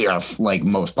literally our like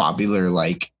most popular,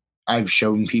 like I've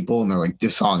shown people and they're like,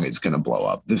 this song is going to blow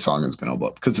up. This song is going to blow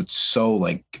up because it's so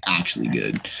like actually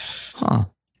good. Huh.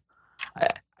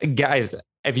 Guys,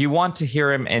 if you want to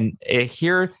hear him and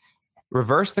hear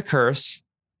Reverse the Curse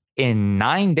in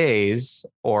 9 days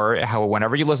or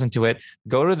whenever you listen to it,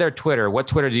 go to their Twitter. What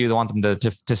Twitter do you want them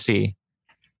to see?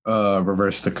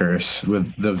 Reverse the Curse with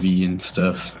the V and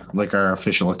stuff, like our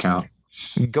official account.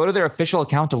 Go to their official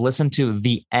account to listen to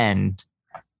The End.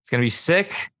 It's going to be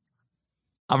sick.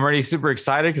 I'm already super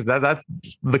excited because that's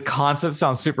the concept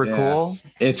sounds super cool.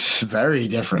 It's very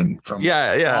different from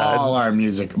all our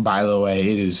music. By the way,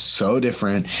 it is so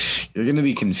different. You're going to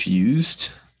be confused.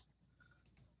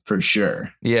 For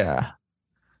sure. Yeah.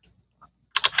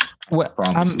 What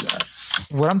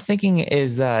I'm thinking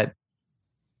is that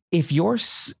if your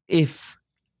CD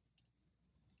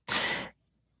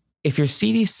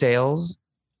sales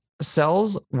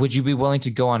sells, would you be willing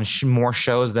to go on more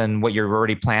shows than what you're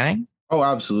already planning? Oh,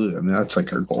 absolutely. I mean, that's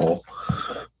like our goal.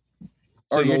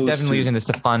 So Our you're goal is definitely to- using this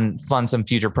to fund some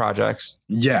future projects.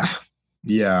 Yeah.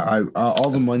 Yeah.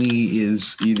 All the money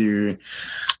is either,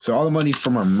 so all the money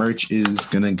from our merch is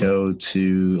going to go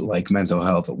to like mental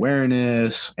health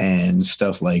awareness and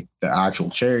stuff like the actual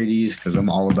charities, because I'm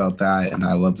all about that. And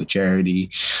I love the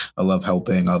charity. I love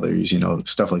helping others,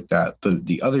 stuff like that.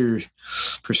 The other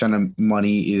percent of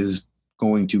money is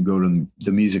going to go to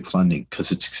the music funding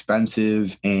because it's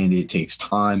expensive and it takes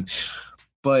time.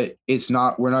 But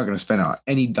we're not going to spend on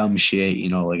any dumb shit,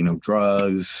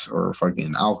 drugs or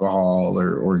fucking alcohol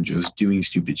or just doing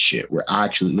stupid shit. We're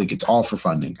actually it's all for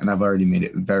funding. And I've already made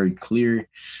it very clear.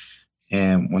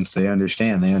 And once they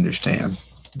understand, they understand.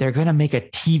 They're going to make a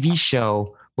TV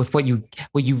show with what you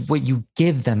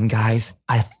give them, guys.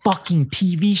 A fucking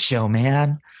TV show,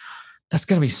 man. That's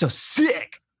going to be so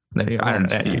sick. I don't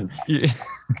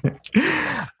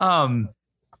know.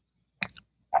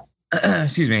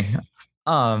 Excuse me.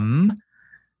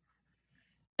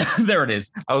 There it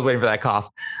is. I was waiting for that cough.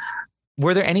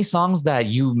 Were there any songs that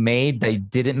you made that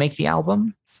didn't make the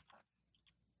album?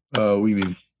 We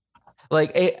mean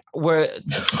like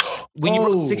when you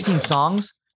wrote 16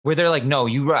 songs, were there like, no,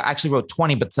 you actually wrote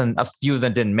 20, but then a few of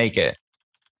them didn't make it?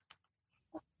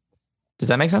 Does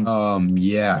that make sense?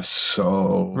 Yeah.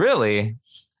 So really?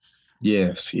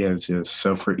 Yes.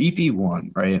 So for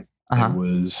EP1, right? It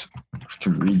was,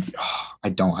 I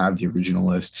don't have the original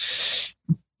list.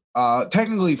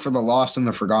 Technically for the Lost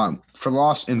and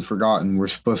Forgotten,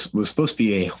 was supposed to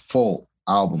be a full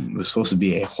album. It was supposed to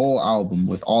be a whole album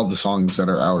with all the songs that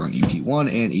are out on EP1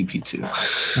 and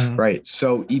EP2. Right.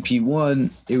 So EP1,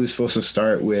 it was supposed to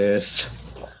start with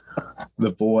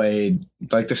The Void,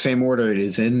 like the same order it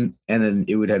is in, and then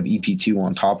it would have EP2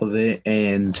 on top of it.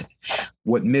 And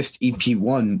what missed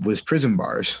EP1 was Prison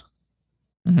Bars.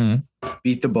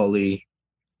 Beat the Bully,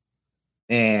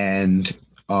 and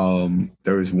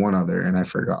there was one other, and I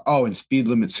forgot. Oh, and Speed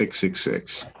Limit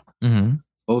 666.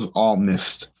 Those all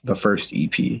missed the first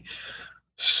EP,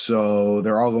 so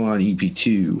they're all going on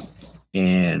EP2.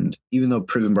 And even though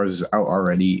Prison Bars is out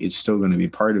already, it's still going to be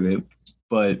part of it.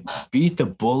 But Beat the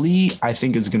Bully, I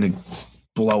think, is going to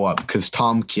blow up because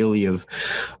Tom Keeley of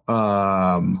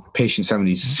Patient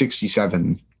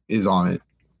 67 is on it.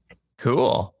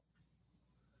 Cool.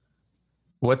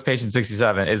 What's Patient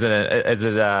 67? Is it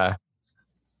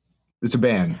It's a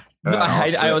band.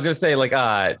 I was gonna say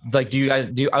do you guys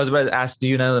I was about to ask, do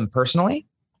you know them personally?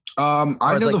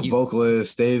 I know the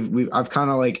vocalist. I've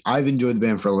kind of I've enjoyed the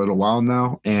band for a little while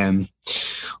now, and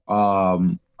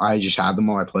I just had them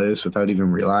on my playlist without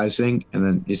even realizing, and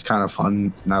then it's kind of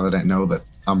fun now that I know that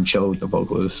I'm chill with the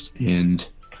vocalist and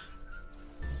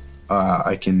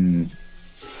I can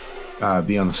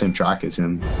be on the same track as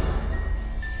him.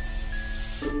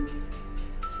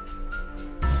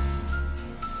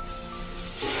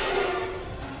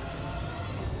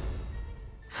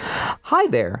 Hi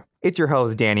there, it's your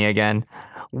host Danny again.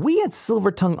 We at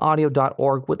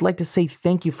silvertongueaudio.org would like to say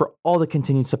thank you for all the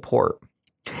continued support.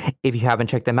 If you haven't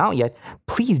checked them out yet,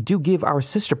 please do give our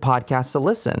sister podcasts a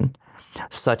listen,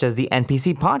 such as the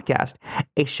NPC Podcast,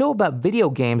 a show about video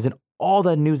games and all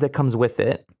the news that comes with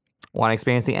it. Want to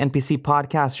experience the NPC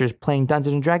podcasters playing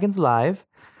Dungeons & Dragons live?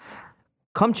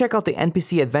 Come check out the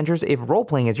NPC Adventures if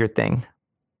role-playing is your thing.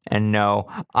 And no,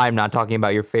 I'm not talking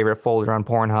about your favorite folder on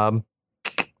Pornhub.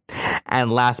 And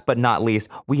last but not least,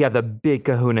 we have the big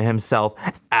kahuna himself,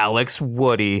 Alex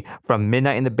Woody from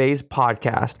Midnight in the Bays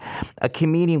podcast, a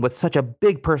comedian with such a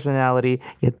big personality,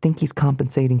 you'd think he's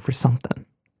compensating for something.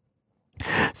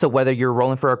 So whether you're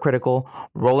rolling for a critical,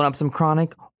 rolling up some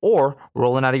chronic, or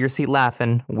rolling out of your seat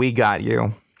laughing, we got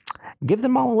you. Give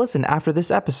them all a listen after this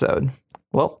episode.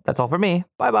 Well, that's all for me.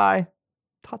 Bye-bye.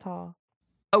 Ta-ta.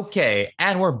 Okay,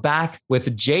 and we're back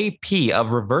with JP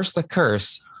of Reverse the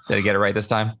Curse. Did I get it right this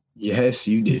time? Yes,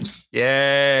 you did.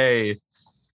 Yay.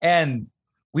 And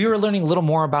we were learning a little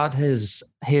more about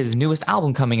his newest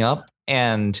album coming up.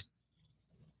 And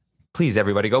please,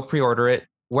 everybody, go pre-order it.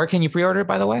 Where can you pre-order it,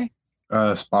 by the way?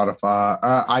 Spotify,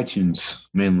 iTunes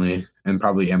mainly, and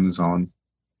probably Amazon.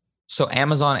 So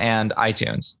Amazon and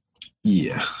iTunes.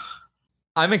 Yeah.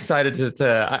 I'm excited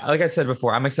to like I said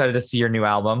before, I'm excited to see your new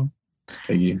album.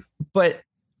 Thank you. But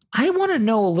I want to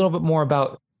know a little bit more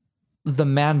about the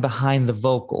man behind the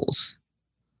vocals.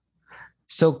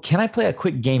 So can I play a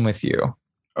quick game with you?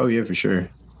 Oh, yeah, for sure.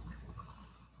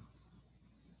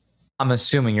 I'm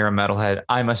assuming you're a metalhead.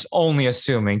 I'm only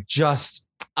assuming.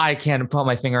 I can't put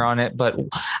my finger on it, but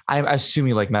I assume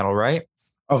you like metal, right?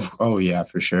 Oh yeah,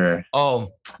 for sure. Oh,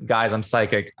 guys, I'm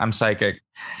psychic.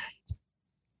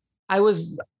 I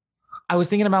was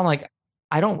thinking about like,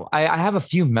 I have a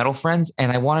few metal friends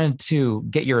and I wanted to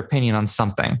get your opinion on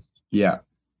something. Yeah.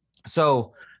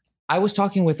 So I was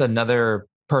talking with another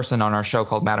person on our show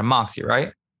called Madam Moxie,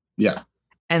 right? Yeah.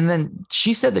 And then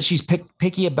she said that she's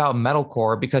picky about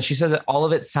metalcore because she said that all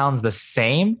of it sounds the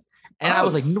same. And I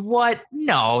was like, what?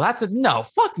 No, no,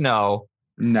 fuck no.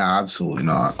 No, absolutely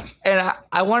not. And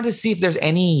I wanted to see if there's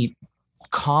any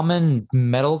common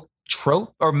metal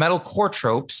trope or metalcore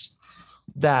tropes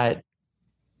that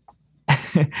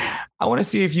I want to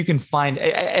see if you can find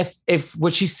if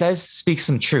what she says speaks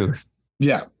some truth.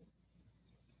 Yeah.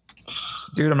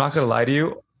 Dude, I'm not going to lie to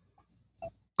you.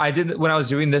 When I was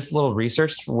doing this little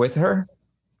research with her,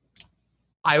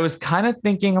 I was kind of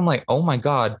thinking, I'm like, oh my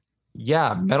God.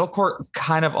 Yeah. Metalcore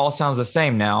kind of all sounds the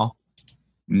same now.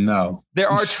 No, there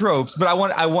are tropes,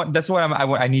 but that's what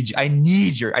I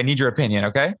need your opinion.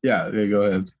 Okay. Yeah. Go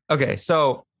ahead. Okay.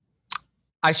 So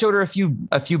I showed her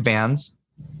a few bands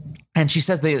and she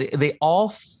says they all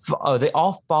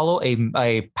follow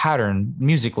a pattern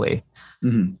musically.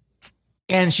 Mm-hmm.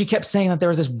 And she kept saying that there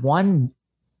was this one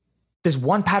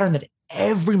pattern that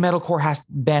every metalcore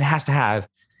band has to have.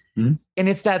 Mm-hmm. And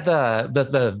it's that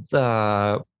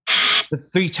the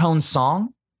 3-tone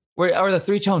song or the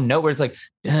 3-tone note where it's like,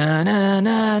 da, na,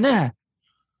 na, na.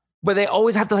 But they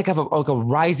always have to like have a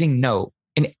rising note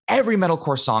in every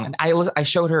metalcore song. And I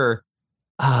showed her,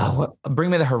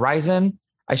 Bring Me the Horizon.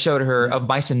 I showed her Of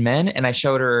Mice and Men. And I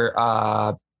showed her,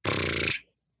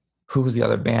 who was the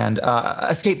other band?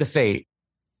 Escape the Fate.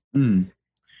 Mm.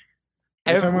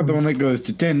 You're talking about the one that goes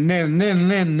to the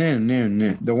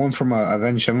one from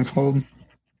Avenged Sevenfold?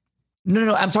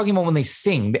 No. I'm talking about when they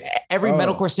sing. Every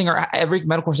metalcore singer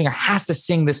has to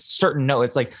sing this certain note.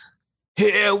 It's like,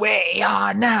 here we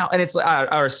are now, and it's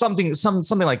or something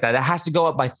like that. It has to go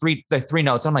up by three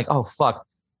notes. I'm like, oh fuck,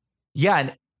 yeah.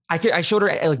 And I showed her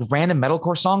like random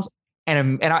metalcore songs,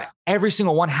 and every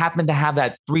single one happened to have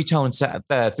that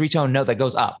 3-tone note that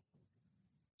goes up.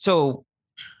 So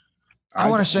I'm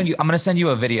going to send you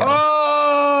a video.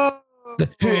 Oh,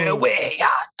 here we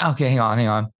are. Okay, hang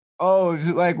on. Oh, is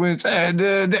it like when it's Yeah.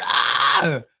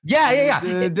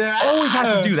 It always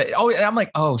has to do that. Oh, and I'm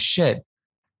like, oh shit.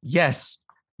 Yes.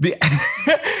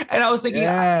 And I was thinking,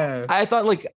 yeah. I thought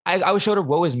like I was showed her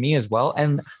Woe Is Me as well.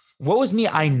 And Woe Is Me,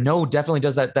 I know definitely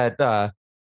does that.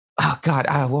 Oh God,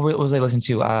 what was I listening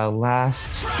to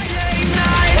last? Friday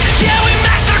night, yeah, we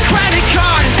max our credit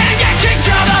card and get kicked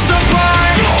out of the bar.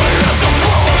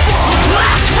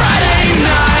 Last Friday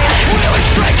night, we were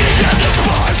striking at the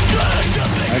bars.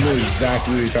 I know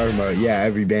exactly what you're talking about. Yeah,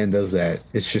 every band does that.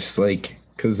 It's just like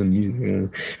because of music.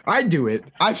 I do it.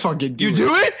 I fucking do it. You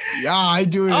do it? Yeah, I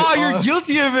do it. Oh, you're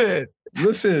guilty of it.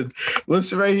 Listen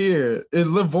right here.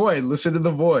 In The Void. Listen to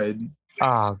The Void.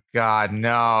 Oh God,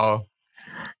 no.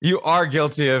 You are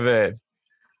guilty of it.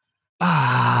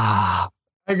 Ah.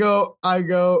 I go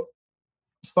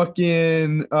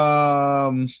fucking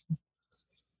I'm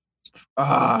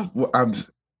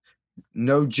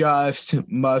no just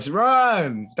must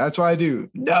run. That's what I do.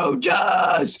 No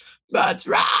just must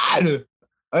run.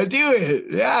 I do it.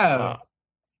 Yeah.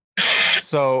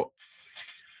 So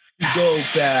Go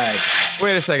back.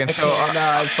 wait a second. So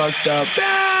I fucked up.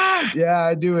 Yeah,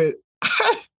 I do it.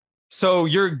 So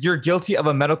you're guilty of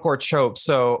a metalcore trope.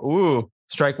 So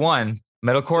strike one.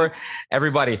 Metalcore,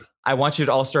 everybody. I want you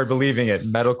to all start believing it.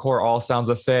 Metalcore all sounds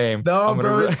the same. No,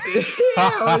 bro,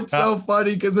 it's so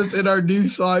funny because it's in our new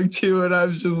song too, and I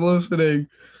was just listening.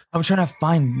 I'm trying to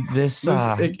find this.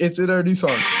 It's in our new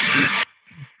song.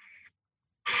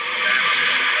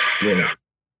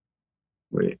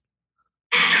 Wait.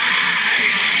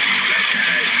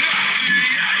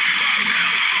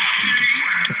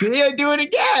 See, I do it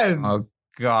again. Oh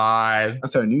God.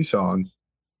 That's our new song.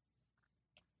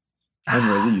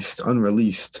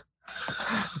 Unreleased.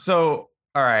 So,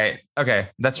 all right. Okay.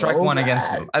 That's strike one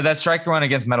against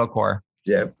metalcore.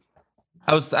 Yeah.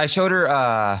 I showed her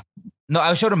I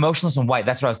showed her Motionless in White.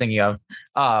 That's what I was thinking of.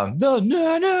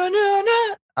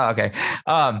 Okay.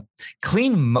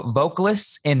 Clean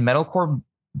vocalists in metalcore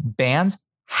bands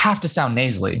have to sound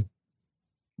nasally.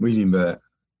 What do you mean by that?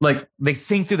 Like they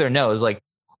sing through their nose, like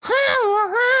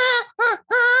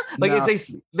No, they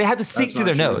had to sing through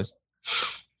their true. nose.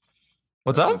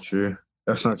 What's That's up? not true.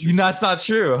 That's not true. That's not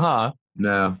true, huh?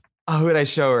 No. Oh, who did I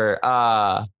show her?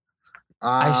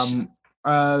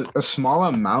 A small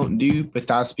amount do, but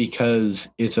that's because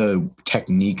it's a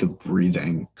technique of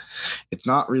breathing. It's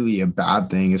not really a bad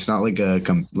thing. It's not like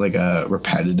a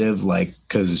repetitive,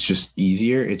 because it's just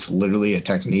easier. It's literally a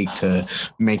technique to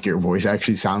make your voice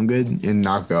actually sound good and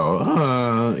not go,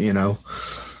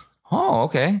 Oh,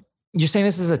 okay. you're saying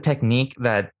this is a technique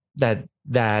that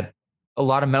a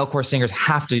lot of metalcore singers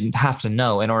have to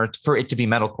know in order for it to be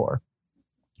metalcore.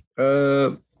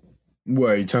 What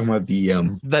are you talking about?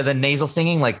 The nasal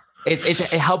singing, like it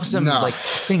helps them like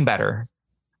sing better.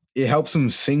 It helps them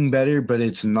sing better, but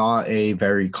it's not a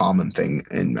very common thing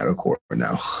in metalcore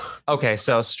now. Okay,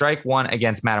 so strike one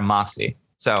against Madame Moxie.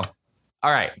 So,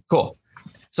 all right, cool.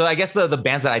 So I guess the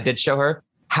bands that I did show her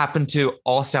happen to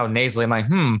all sound nasally. I'm like,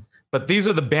 but these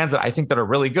are the bands that I think that are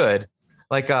really good.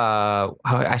 Like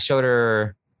I showed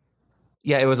her,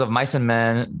 it was of Mice and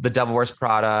Men, The Devil Wears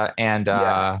Prada, and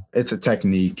it's a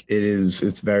technique.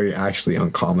 It's very actually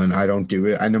uncommon. I don't do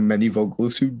it. I know many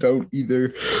vocalists who don't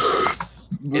either.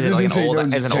 Is it like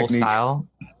an old style?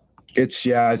 It's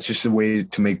just a way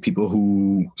to make people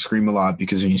who scream a lot,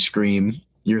 because when you scream,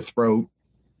 your throat,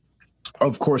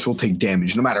 of course, will take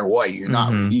damage no matter what. You're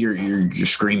not you're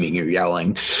just screaming, you're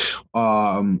yelling.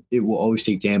 It will always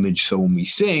take damage. So when we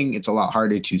sing, it's a lot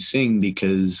harder to sing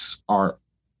because our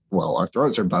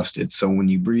throats are busted. So when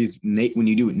you breathe, when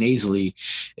you do it nasally,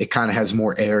 it kind of has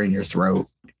more air in your throat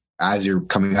as you're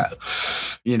coming out.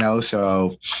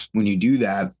 So when you do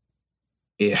that,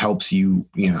 it helps you,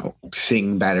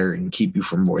 sing better and keep you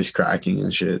from voice cracking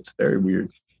and shit. It's very weird.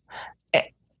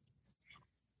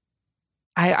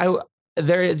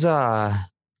 There is I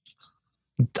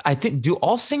think, do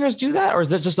all singers do that, or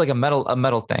is it just like a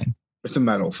metal thing? It's a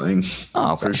metal thing.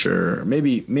 Oh, okay. For sure.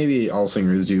 Maybe all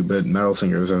singers do, but metal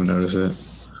singers don't notice it.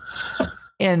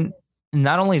 And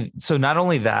not only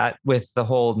that, with the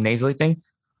whole nasally thing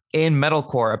in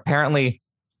metalcore, apparently,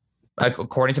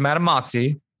 according to Madame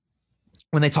Moxie,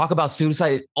 when they talk about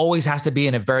suicide, it always has to be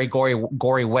in a very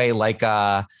gory way, like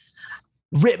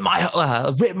rip my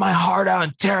heart out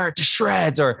and tear it to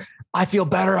shreds, or I feel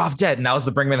better off dead. And that was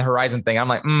the Bring Me the Horizon thing. I'm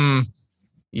like,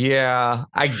 yeah.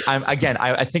 I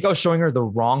think I was showing her the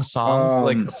wrong songs,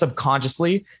 like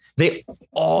subconsciously. They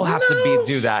all have to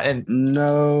do that. And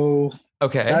no,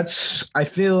 okay, I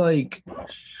feel like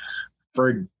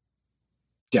for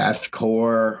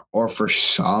deathcore or for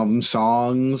some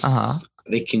songs,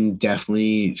 they can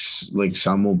definitely, like,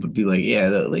 some will be like, yeah,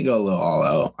 they go a little all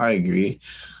out. I agree.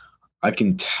 I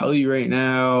can tell you right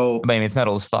now. I mean, it's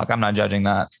metal as fuck. I'm not judging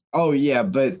that. Oh yeah,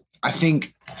 but I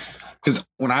think because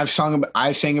when I've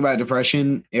sang about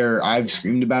depression, or I've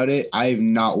screamed about it, I've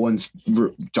not once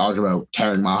talked about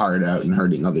tearing my heart out and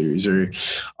hurting others. Or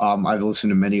I've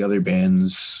listened to many other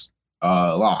bands,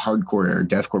 a lot of hardcore or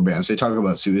deathcore bands. They talk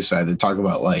about suicide. They talk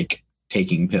about like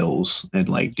taking pills and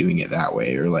like doing it that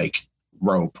way, or like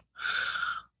rope.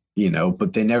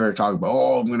 But they never talk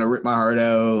about, I'm going to rip my heart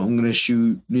out, I'm going to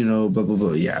shoot, blah, blah,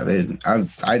 blah. Yeah,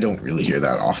 I don't really hear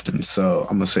that often, so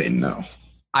I'm going to say no.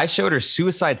 I showed her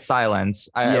Suicide Silence.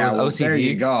 I was OCD. There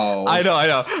you go. I know.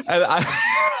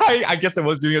 I guess I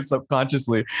was doing it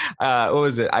subconsciously. What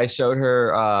was it? I showed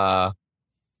her,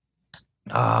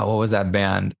 what was that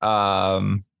band?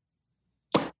 I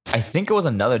think it was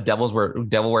another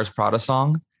Devil Wears Prada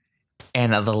song.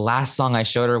 And the last song I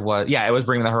showed her was, it was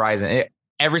Bring Me the Horizon.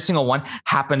 Every single one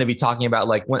happened to be talking about,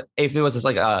 like, if it was just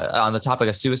like on the topic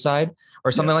of suicide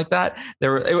or something like that,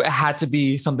 it had to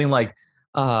be something like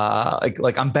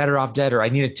I'm better off dead, or I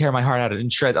need to tear my heart out in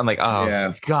shreds. I'm like,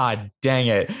 God dang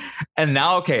it. And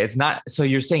now, okay, it's not. So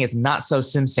you're saying it's not so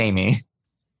samey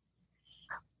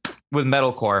with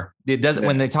metalcore. It doesn't,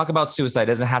 when they talk about suicide, it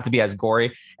doesn't have to be as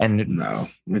gory. And no,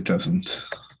 it doesn't.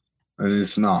 And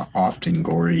it's not often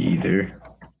gory either.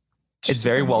 It's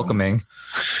very welcoming.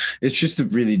 It's just,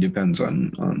 it really depends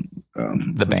on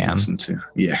the band.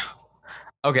 Yeah.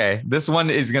 Okay, this one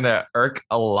is gonna irk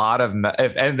a lot of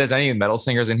if there's any metal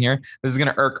singers in here, this is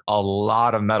gonna irk a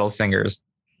lot of metal singers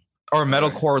or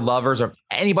metalcore lovers or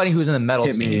anybody who's in the metal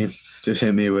scene. Just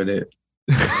hit me with it.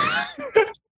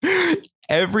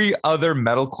 Every other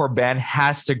metalcore band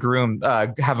has to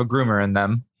have a groomer in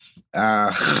them.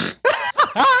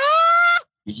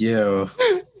 Yo.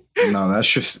 No,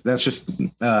 that's just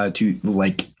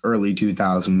like early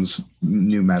 2000s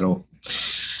new metal.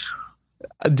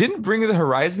 Didn't Bring Me the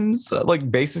Horizons like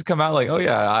bases come out like, oh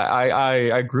yeah,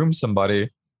 I groomed somebody?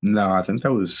 No, I think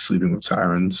that was Sleeping with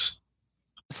Sirens.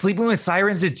 Sleeping with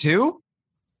Sirens did too?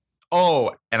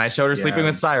 Oh, and I showed her Sleeping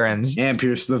with Sirens. And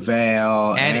Pierce the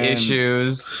Veil. And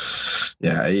Issues.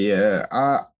 Yeah.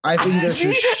 I think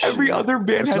that's every other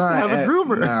band has to have a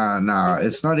groomer. Nah,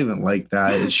 it's not even like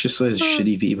that. It's just those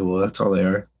shitty people. That's all they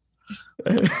are.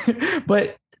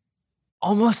 But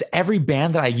almost every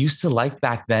band that I used to like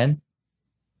back then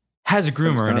has a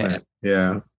groomer in it.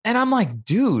 Yeah. And I'm like,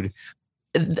 dude,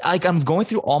 like, I'm going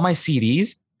through all my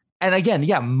CDs. And again,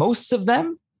 most of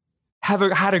them had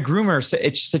a groomer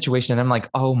situation. And I'm like,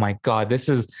 oh my God, this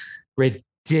is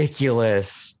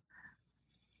ridiculous.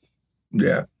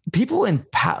 Yeah. People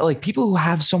people who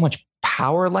have so much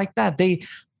power like that, they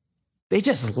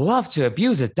just love to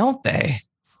abuse it, don't they?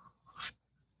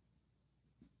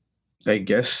 I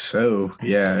guess so.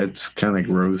 Yeah, it's kind of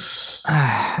gross.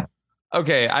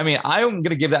 Okay, I mean, I'm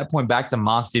gonna give that point back to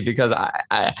Moxie because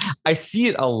I see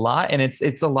it a lot, and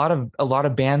it's a lot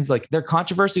of bands, like their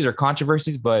controversies are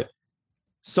controversies, but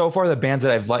so far the bands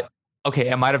that I've liked, okay,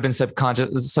 it might have been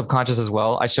subconscious as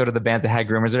well. I showed her the bands that had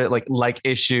groomers in it, like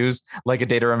Issues, like A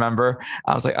Day to Remember.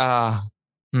 I was like,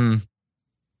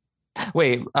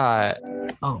 wait,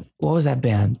 what was that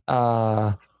band?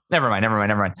 Never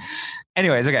mind.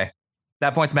 Anyways, okay,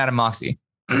 that point's Madam Moxie.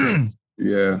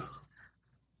 Yeah.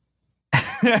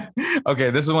 Okay,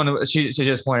 this is one she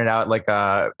just pointed out. Like,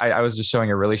 I was just showing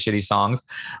her really shitty songs,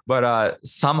 but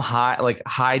some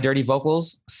high dirty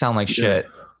vocals sound like shit.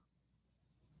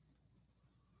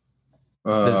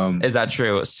 Is that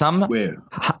true? Some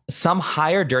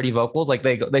higher dirty vocals, like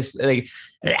they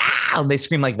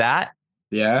scream like that.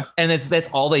 Yeah, and that's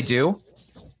all they do.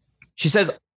 She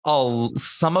says, "Oh,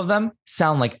 some of them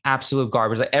sound like absolute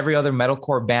garbage, like every other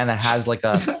metalcore band that has like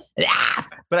a."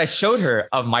 But I showed her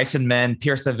of Mice and Men,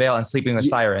 Pierce the Veil, and Sleeping with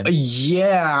Sirens.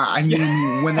 Yeah, I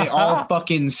mean, when they all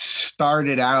fucking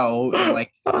started out,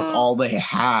 like that's all they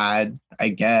had, I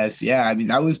guess. Yeah, I mean,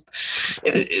 that was.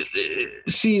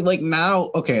 See, like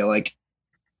now, okay, like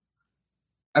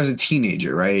as a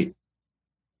teenager, right?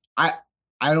 I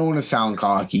don't want to sound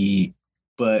cocky,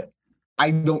 but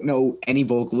I don't know any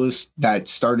vocalist that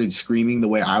started screaming the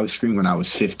way I was screaming when I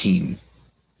was 15.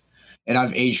 And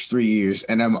I've aged 3 years,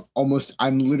 and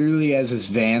I'm literally as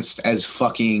advanced as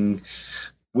fucking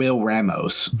Will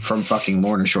Ramos from fucking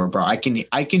Lorna Shore, bro. I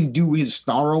can do his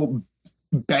snarl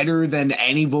better than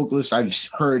any vocalist I've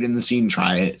heard in the scene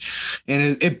try it.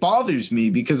 And it bothers me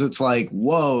because it's like,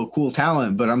 whoa, cool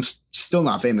talent, but I'm still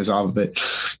not famous off of it.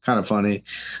 Kind of funny.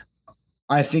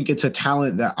 I think it's a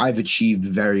talent that I've achieved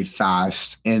very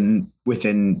fast, and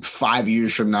within 5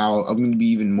 years from now, I'm going to be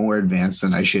even more advanced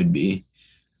than I should be.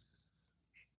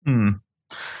 Go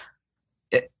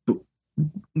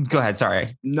ahead.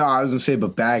 Sorry. No, I was gonna say,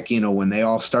 but back, when they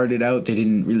all started out, they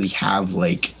didn't really have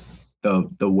like the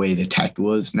way the tech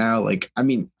was now. Like, I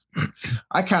mean,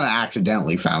 I kind of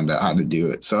accidentally found out how to do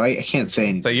it, so I can't say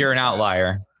anything. So you're an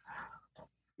outlier.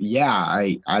 Yeah,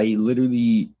 I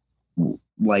literally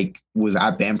like was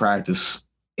at band practice.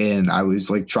 And I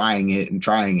was like trying it,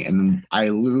 and I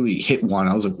literally hit one.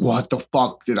 I was like, "What the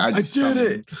fuck did I just summon?"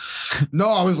 It. No,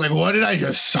 I was like, "What did I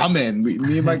just summon?"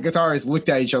 Me and my guitarist looked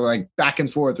at each other like back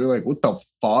and forth. We're like, "What the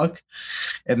fuck?"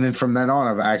 And then from then on,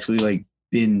 I've actually like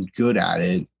been good at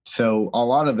it. So a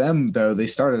lot of them, though, they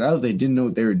started out, they didn't know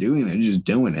what they were doing. They're just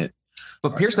doing it.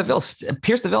 But Pierce the Veil,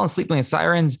 and Sleeping with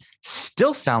Sirens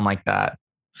still sound like that.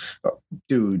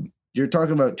 Dude, you're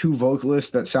talking about two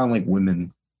vocalists that sound like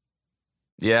women.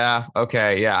 Yeah.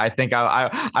 Okay. Yeah. I think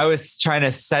I was trying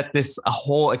to set this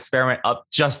whole experiment up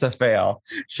just to fail.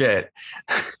 Shit.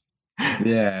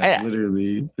 Yeah,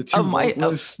 literally. The two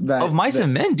vocalists of Mice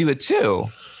and Men do it too.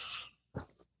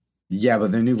 Yeah,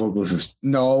 but their new vocalist is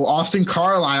Austin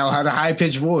Carlisle had a high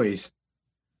pitched voice.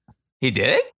 He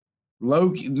did?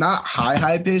 Low, not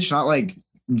high pitch, not like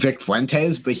Vic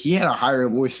Fuentes, but he had a higher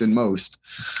voice than most.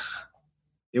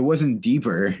 It wasn't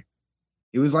deeper.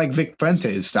 It was like Vic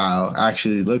Fuentes style,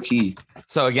 actually, low key.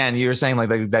 So again, you were saying like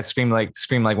that scream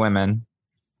like women.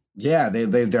 Yeah,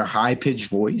 they're high pitched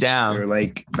voice. Damn. They're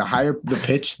like the higher the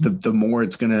pitch, the more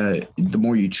the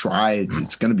more you try,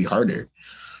 it's gonna be harder.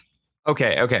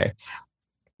 Okay.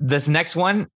 This next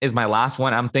one is my last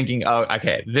one. I'm thinking,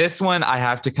 okay, this one I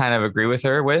have to kind of agree with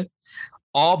her with.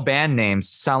 All band names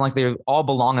sound like they all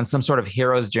belong in some sort of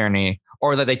hero's journey,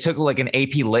 or that they took like an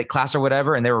AP Lit class or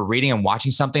whatever, and they were reading and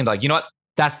watching something like, you know what?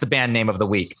 That's the band name of the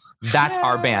week. That's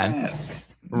our band,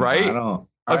 right?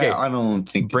 I don't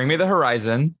think. Bring Me the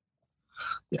Horizon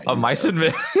of Mice and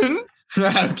Men.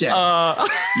 Okay,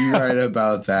 you're right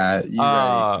about that.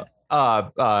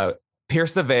 Right.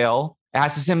 Pierce the Veil. It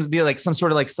has to be like some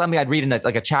sort of like something I'd read in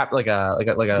like a chapter, like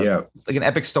an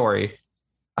epic story.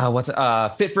 What's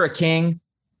Fit for a King?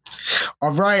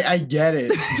 All right, I get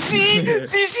it.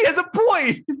 see, she has a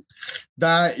point.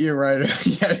 That you're right.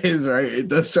 Yeah, it is right. It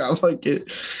does sound like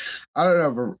it. I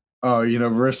don't know.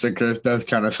 Marissa Chris does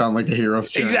kind of sound like a hero.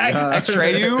 Exactly.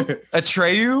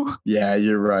 Atreyu. Yeah,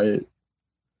 you're right.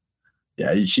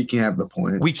 Yeah, she can have the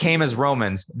point. We came as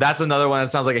Romans. That's another one that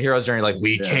sounds like a hero's journey. Like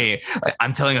we came.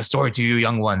 I'm telling a story to you,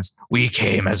 young ones. We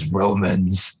came as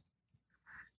Romans.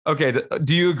 Okay.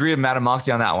 Do you agree with Madam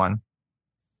Moxie on that one?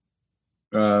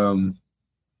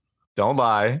 Don't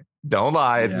lie. Don't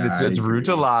lie. Yeah, It's I rude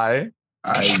to agree. lie.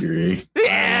 I agree.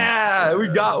 Yeah, we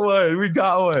got one. We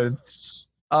got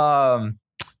one.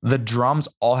 The drums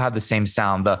all have the same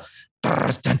sound. The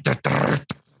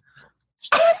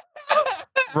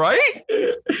right?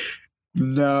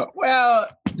 No. Well,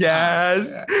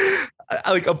 Yes.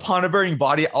 Like Upon a Burning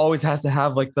Body always has to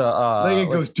have like the like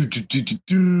it goes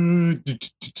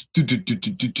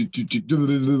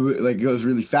like it goes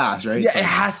really fast, right? yeah, it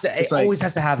has to. It it's like- always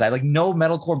has to have that. Like no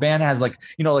metalcore band has like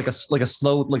like a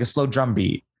slow drum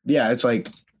beat. Yeah, it's like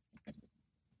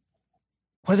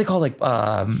What is it called? Like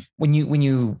when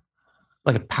you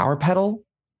like a power pedal.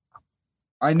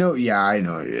 I know. Yeah.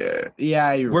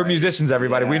 Yeah. You're We're right. musicians,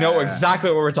 everybody. We know Yeah.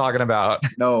 exactly what we're talking about.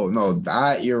 No,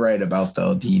 that you're right about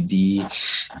though. The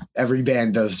every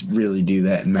band does really do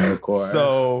that in metalcore.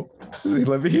 So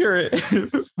let me hear it.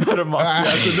 Madam Moxie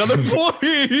has another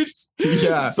point.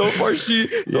 Yeah. So far she's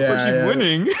Yeah.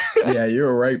 winning. Yeah,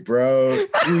 you're right, bro. We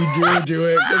do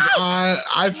it because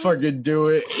I fucking do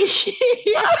it.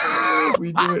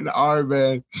 We do it in our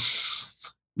band.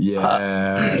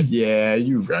 Yeah,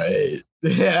 you're right.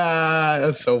 Yeah,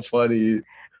 that's so funny.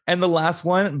 And the last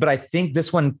one, but I think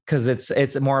this one because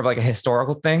it's more of like a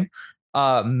historical thing.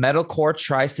 Metalcore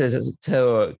tries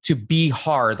to be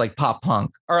hard like pop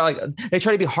punk, or like they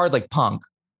try to be hard like punk.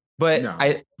 But No.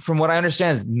 from what I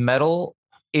understand, is metalcore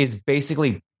is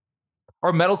basically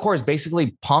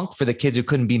punk for the kids who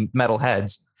couldn't be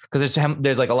metalheads because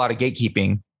there's like a lot of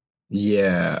gatekeeping.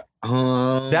 Yeah.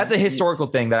 That's a historical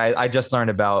thing that I just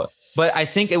learned about. But I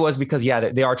think it was because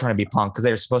they are trying to be punk because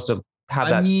they're supposed to have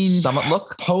that somewhat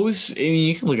look.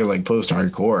 You can look at like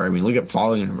post-hardcore. I mean, look at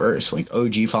Falling in Verse, like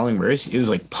OG Falling Verse. It was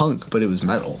like punk, but it was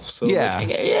metal. So Yeah.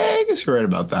 like, I guess you're right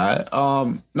about that.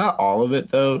 Not all of it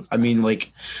though. I mean,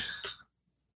 like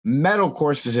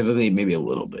metalcore specifically, maybe a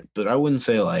little bit, but I wouldn't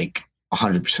say like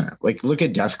 100%. Like, look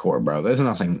at deathcore, bro. That's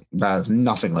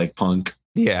nothing like punk.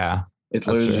 Yeah. It's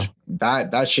That's literally true. just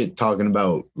that shit talking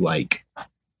about like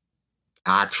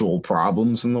actual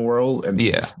problems in the world, and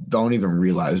people don't even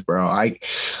realize, bro.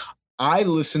 I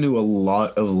listen to a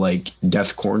lot of like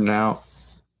deathcore now,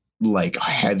 like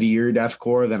heavier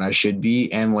deathcore than I should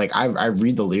be, and like I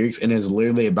read the lyrics and it's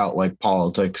literally about like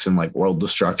politics and like world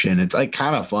destruction. It's like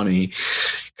kind of funny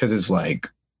because it's like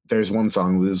there's one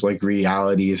song that's like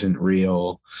reality isn't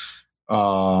real.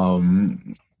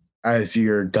 As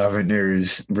your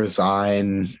governors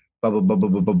resign, blah blah blah blah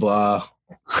blah blah blah.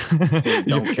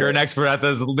 You're an expert at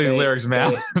these lyrics,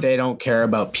 man. They don't care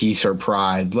about peace or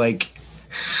pride. Like,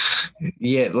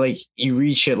 yeah, like you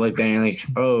read shit like that and you're like,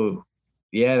 oh,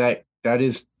 yeah, that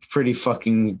is pretty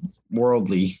fucking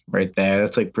worldly right there.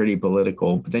 That's like pretty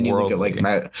political. But then you look at like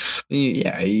you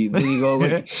go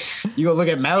look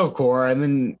at metalcore and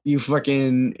then you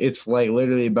fucking it's like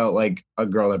literally about like a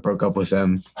girl that broke up with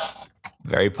them.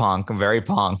 Very punk of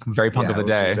the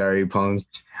day. Very punk.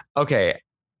 Okay.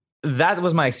 That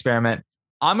was my experiment.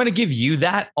 I'm going to give you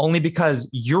that only because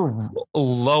you're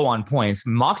low on points.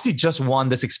 Moxie just won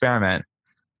this experiment.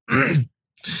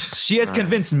 She has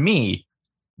convinced me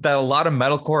that a lot of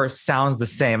metalcore sounds the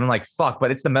same. I'm like, fuck, but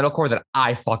it's the metalcore that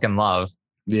I fucking love.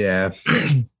 Yeah.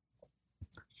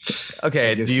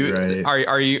 Okay. guess Do you, you're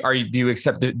right. do you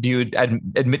accept, do you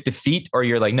admit defeat, or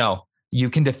you're like, no, you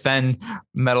can defend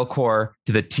metalcore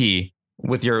to the T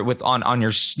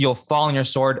you'll fall on your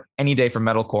sword any day for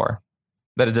metalcore,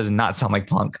 that it does not sound like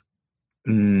punk.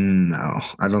 No,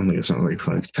 I don't think it sounds like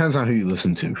punk. Depends on who you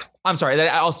listen to. I'm sorry.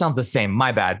 That all sounds the same.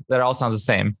 My bad. That all sounds the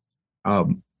same.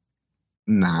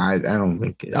 Nah, I don't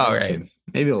think it. All right.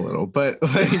 Maybe a little, but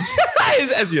like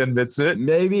as he admits it.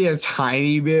 maybe a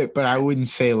tiny bit, but I wouldn't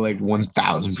say like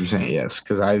 1000% yes,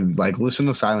 because I like listen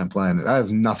to Silent Planet. That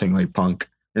is nothing like punk,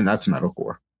 and that's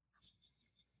metalcore.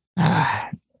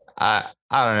 I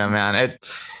don't know, man.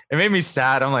 It made me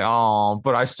sad. I'm like, oh,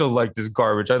 but I still like this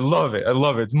garbage. I love it.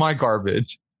 It's my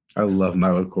garbage. I love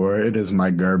metalcore. It is my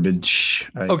garbage.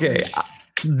 Okay,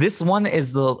 this one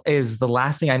is the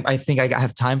last thing I think I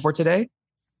have time for today,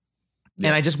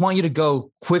 and I just want you to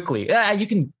go quickly. You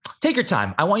can take your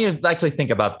time. I want you to actually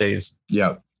think about these.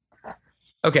 Yep.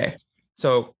 Okay,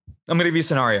 so I'm gonna give you a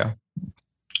scenario.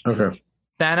 Okay.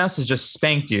 Thanos has just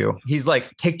spanked you. He's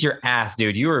like kicked your ass,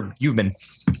 dude. You've been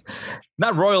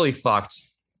not royally fucked,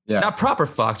 not proper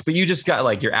fucked, but you just got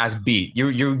like your ass beat.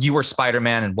 You were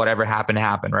Spider-Man, and whatever happened,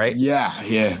 right?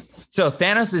 Yeah. So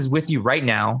Thanos is with you right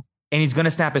now, and he's gonna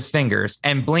snap his fingers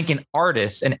and blink an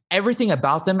artist and everything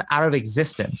about them out of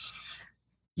existence.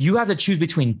 You have to choose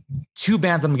between two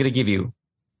bands I'm gonna give you.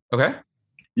 Okay?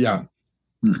 Yeah.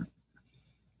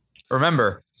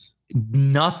 Remember,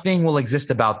 nothing will exist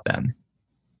about them.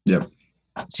 Yep.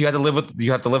 So you have to live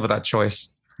with that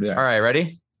choice. Yeah. All right,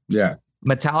 ready? Yeah.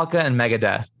 Metallica and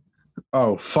Megadeth.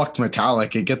 Oh, fuck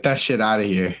Metallica. Get that shit out of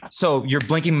here. So you're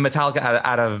blinking Metallica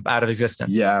out of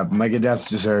existence. Yeah, Megadeth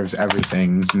deserves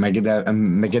everything.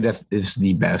 Megadeth is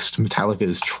the best. Metallica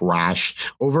is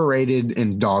trash, overrated,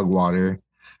 and dog water.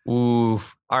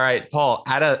 Oof. All right, Paul,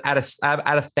 add a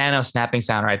Thanos snapping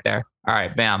sound right there. All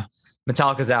right, bam.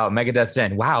 Metallica's out. Megadeth's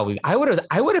in. Wow, I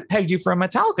would have pegged you for a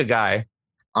Metallica guy.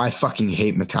 I fucking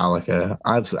hate Metallica.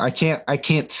 I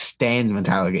can't stand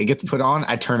Metallica. It gets put on,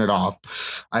 I turn it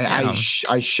off.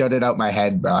 I shut it out my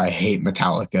head, but I hate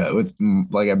Metallica with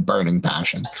like a burning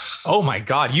passion. Oh my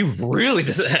God, you really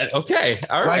just okay.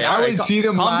 All right. Like, I would see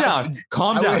them calm live. down.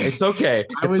 Calm down. It's okay.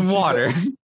 Get some water.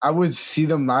 I would see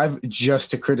them live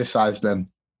just to criticize them.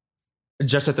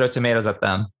 Just to throw tomatoes at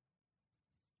them.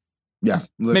 Yeah,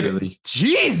 literally. Maybe.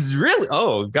 Jeez, really?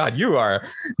 Oh God, you are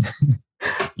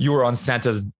on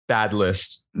Santa's bad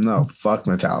list. No, fuck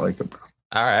Metallica, bro.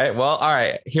 All right. Well, all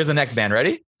right. Here's the next band.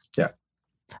 Ready? Yeah.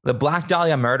 The Black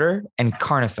Dahlia Murder and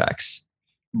Carnifex.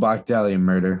 Black Dahlia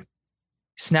Murder.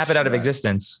 Snap it out of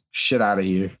existence. Shit out of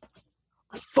here.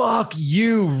 Fuck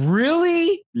you.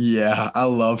 Really? Yeah, I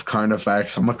love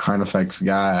Carnifex. I'm a Carnifex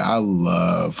guy. I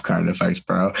love Carnifex,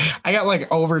 bro. I got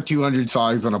like over 200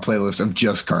 songs on a playlist of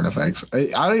just Carnifex.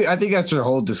 I think that's their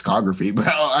whole discography, bro.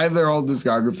 I have their whole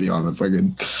discography on the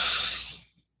fucking.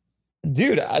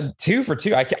 Dude, 2 for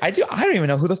 2. I don't even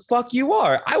know who the fuck you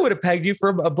are. I would have pegged you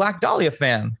for a Black Dahlia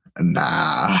fan.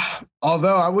 Nah.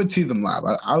 Although I would see them live.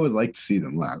 I would like to see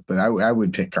them live, but I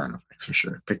would pick Carnifex for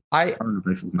sure.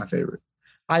 Carnifex is my favorite.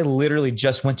 I literally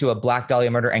just went to a Black Dahlia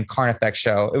Murder and Carnifex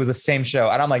show. It was the same show.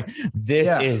 And I'm like, this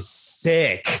is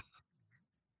sick.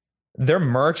 Their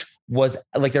merch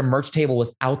table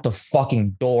was out the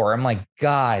fucking door. I'm like,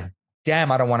 God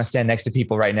damn, I don't want to stand next to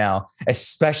people right now,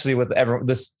 especially with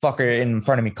this fucker in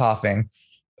front of me coughing.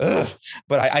 Ugh.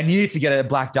 But I needed to get a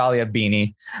Black Dahlia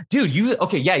beanie. Dude, you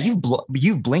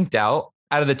blinked out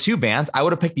of the two bands. I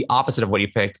would have picked the opposite of what you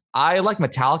picked. I like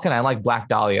Metallica and I like Black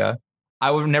Dahlia. I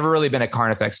would have never really been a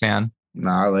Carnifex fan.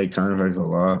 Nah, I like Carnifex a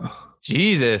lot.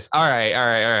 Jesus. All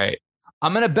right.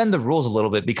 I'm going to bend the rules a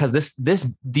little bit because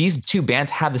these two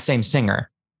bands have the same singer,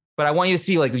 but I want you to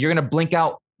see, like, you're going to blink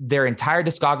out their entire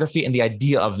discography and the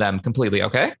idea of them completely.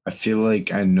 Okay. I feel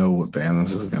like I know what band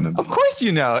this is going to be. Of course,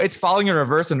 you know, it's Falling in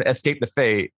Reverse and Escape the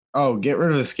Fate. Oh, get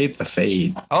rid of Escape the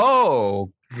Fate.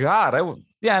 Oh God.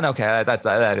 Okay.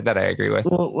 That I agree with.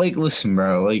 Well, like, listen,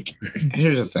 bro, like,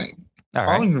 here's the thing. All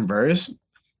right. Falling in Reverse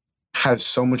has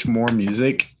so much more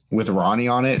music with Ronnie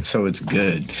on it, so it's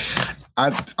good.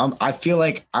 I feel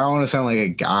like I don't want to sound like a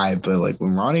guy, but like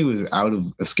when Ronnie was out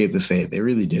of Escape the Fate, they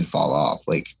really did fall off.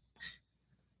 Like,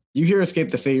 you hear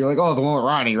Escape the Fate, you're like, oh, the one with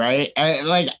Ronnie, right? And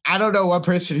like, I don't know one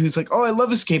person who's like, oh, I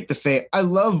love Escape the Fate. I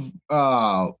love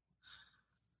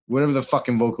whatever the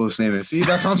fucking vocalist name is. See,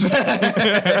 that's what I'm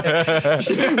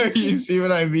saying. You see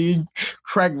what I mean?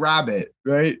 Craig Rabbit,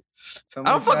 right? I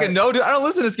don't fucking know, dude. I don't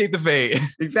listen to Escape the Fate.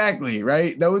 Exactly,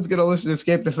 right? No one's gonna listen to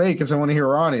Escape the Fate because I want to hear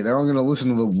Ronnie. They're only gonna listen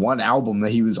to the one album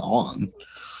that he was on.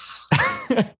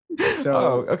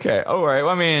 So, okay. All right.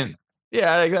 Well, I mean,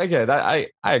 yeah, I get that.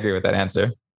 I agree with that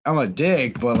answer. I'm a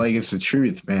dick, but like, it's the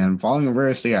truth, man. Falling in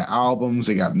Reverse, they got albums,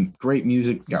 they got great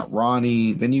music, they got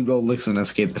Ronnie. Then you go listen to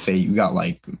Escape the Fate, you got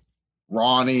like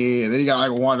Ronnie, and then you got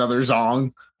like one other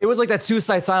song. It was like that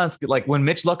Suicide Silence, like when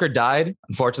Mitch Lucker died.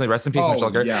 Unfortunately, rest in peace, Mitch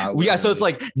Lucker. Yeah. So it's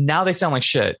like now they sound like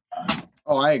shit.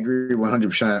 Oh, I agree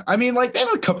 100%. I mean, like, they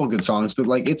have a couple good songs, but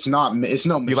like, it's no. Mitch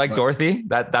you like Lucker. Dorothy?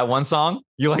 That one song?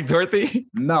 You like Dorothy?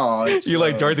 No. You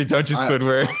like Dorothy? Don't you,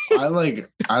 Squidward? I like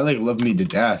Love Me to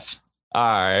Death. All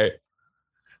right.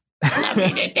 Love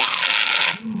Me to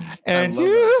Death. And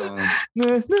you.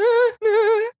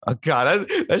 Oh God,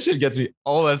 that shit gets me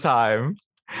all the time.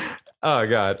 Oh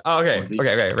God. Okay.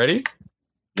 Ready?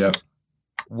 Yep.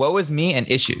 Woe Is Me and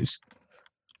Issues.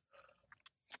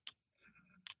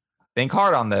 Think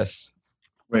hard on this.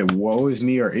 Wait, Woe Is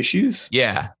Me or Issues?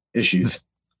 Yeah. Issues.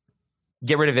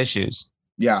 Get rid of Issues.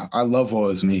 Yeah, I love Woe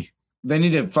Is Me. They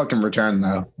need to fucking return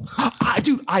though.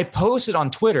 Dude, I posted on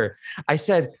Twitter. I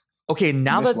said, okay,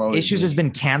 now that Issues has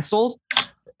been canceled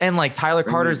and like Tyler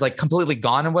Carter's like completely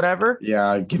gone and whatever.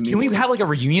 Yeah. Can we have like a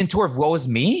reunion tour of Woe Is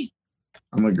Me?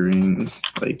 I'm agreeing.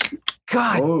 Like,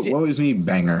 God, Woe Is Me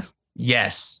banger.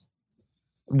 Yes.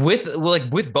 With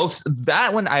both,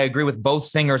 that one I agree with. Both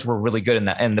singers were really good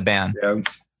in the band. Yeah.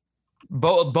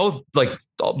 Both like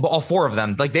all four of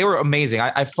them, like they were amazing.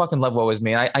 I fucking love Woe Is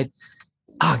Me.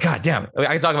 God damn. I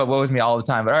can talk about Woe Is Me all the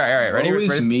time, but all right. Ready? Woe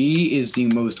Is Me is the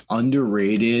most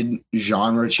underrated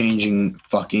genre changing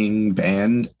fucking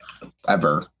band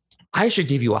ever. I should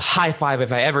give you a high five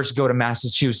if I ever go to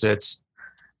Massachusetts.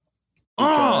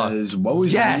 because What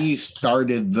Was Me yes.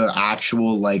 started the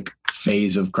actual like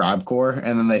phase of crabcore,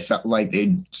 and then they felt like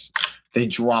they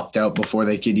dropped out before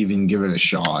they could even give it a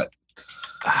shot.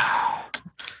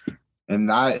 And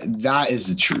that is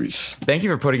the truth. Thank you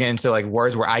for putting it into like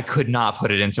words where I could not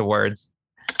put it into words.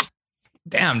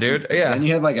 Damn, dude. Yeah. And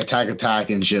you had like Attack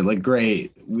and shit. Like,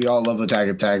 great. We all love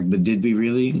Attack, but did we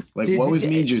really? Like, What Was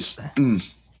Me just...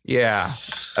 Yeah.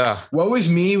 What Was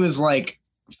Me was like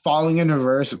Falling in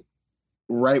Reverse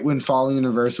right when Falling in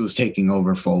Reverse was taking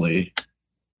over fully.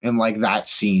 And like that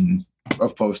scene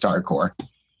of post-hardcore.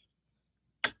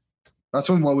 That's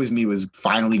when What Was Me was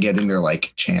finally getting their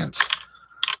like chance.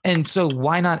 And so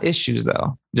why not Issues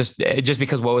though? Just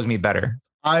because What Was Me better?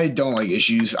 I don't like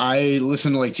Issues. I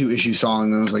listened to like 2 Issue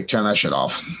songs and was like, turn that shit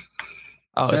off.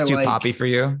 Oh, it's too like, poppy for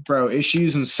you? Bro,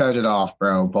 Issues and Set It Off,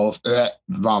 bro. Both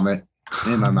vomit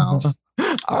in my mouth.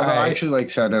 Although I actually like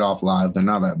Set It Off live. They're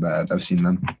not that bad. I've seen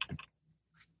them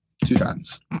 2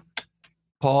 times.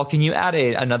 Paul, can you add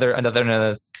another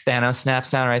Thanos snap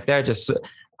sound right there? Just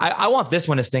I want this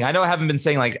one to sting. I know I haven't been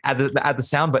saying like add the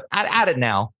sound, but add it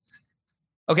now.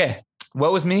 Okay.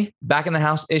 What Was Me? Back in the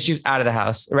House. Issues out of the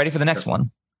house. Ready for the next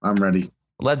one? I'm ready.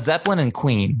 Led Zeppelin and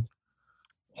Queen.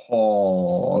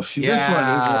 Oh, see, this one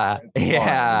is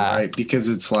yeah, right? Because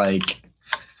it's like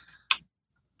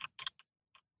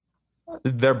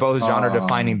they're both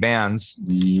genre-defining bands.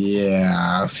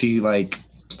 Yeah. See, like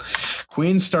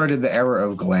Queen started the era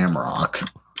of glam rock.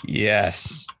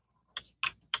 Yes.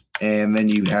 And then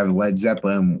you have Led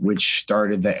Zeppelin, which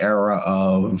started the era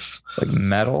of like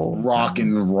metal, rock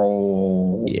and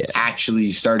roll. Yeah.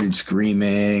 Actually started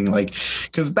screaming, like,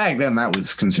 because back then that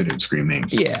was considered screaming.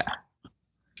 Yeah.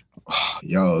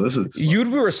 Yo, this is. You'd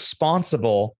be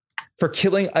responsible for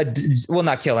killing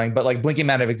not killing, but like blinking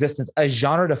out of existence, a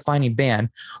genre-defining band.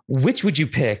 Which would you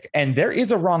pick? And there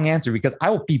is a wrong answer because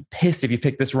I will be pissed if you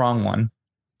pick this wrong one.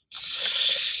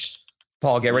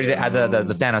 Paul, get ready to add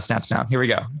the Thanos snap sound. Here we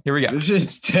go. This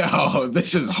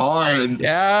is hard.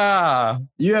 Yeah.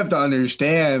 You have to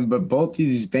understand, but both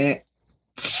these bands,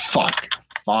 fuck,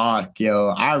 yo.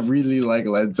 I really like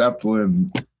Led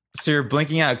Zeppelin. So you're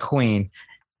blinking out Queen.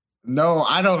 No,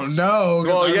 I don't know.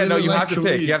 Well, yeah, really no, you like have to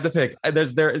pick. You have to pick.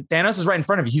 Thanos is right in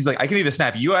front of you. He's like, I can either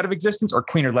snap you out of existence or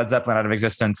Queen or Led Zeppelin out of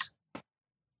existence.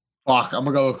 Fuck, I'm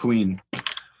gonna go with Queen.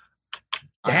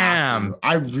 Damn.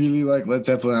 I really like Led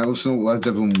Zeppelin. I listen to Led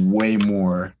Zeppelin way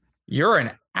more. You're an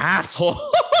asshole.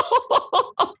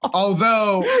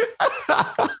 Although,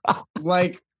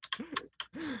 like,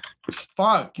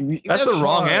 fuck. That's the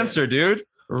wrong answer, dude.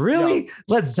 Really? Yeah.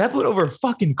 Led Zeppelin over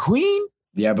fucking Queen?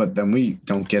 Yeah, but then we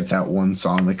don't get that one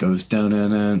song that goes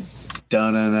dun-dun-dun,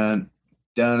 dun-dun-dun,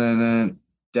 dun-dun-dun,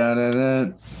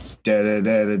 dun-dun-dun,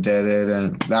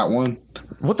 da-da-da-da-da-da. That one.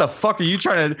 What the fuck are you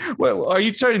trying to? What are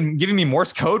you trying to giving me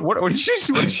Morse code? What did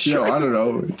you? Yo, I don't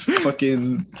know. It's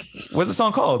fucking. What's the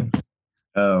song called?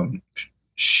 Fuck.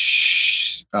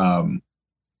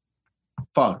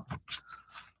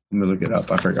 Let me look it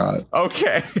up. I forgot.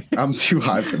 Okay. I'm too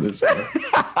high for this.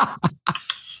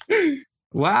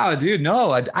 Wow, dude.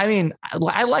 No, I mean,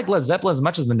 I like Led Zeppelin as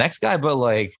much as the next guy, but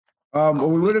like. Well,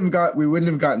 we wouldn't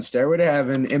have gotten Stairway to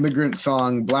Heaven, Immigrant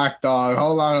Song, Black Dog,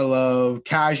 Whole Lotta Love,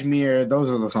 Kashmir.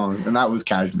 Those are the songs, and that was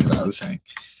Kashmir that I was saying.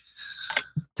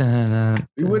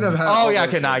 We wouldn't have had. Oh yeah,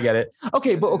 okay, now I get it.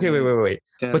 Okay, but okay, wait.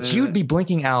 But you'd be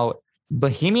blinking out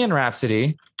Bohemian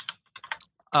Rhapsody.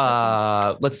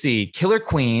 Let's see, Killer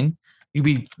Queen. You'd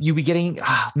be getting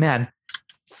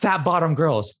Fat Bottom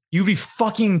Girls. You'd be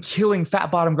fucking killing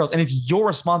Fat Bottom Girls, and it's your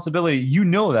responsibility. You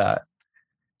know that.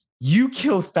 You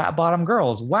killed Fat Bottom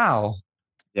Girls. Wow.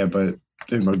 Yeah, but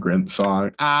Immigrant Song.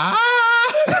 All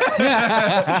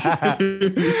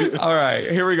right,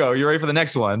 here we go. You ready for the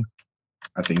next one?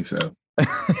 I think so.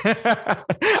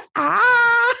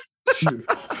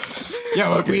 Yeah,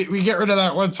 look, we get rid of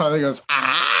that one song that goes,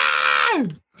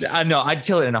 I know, I'd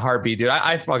kill it in a heartbeat, dude.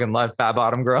 I fucking love Fat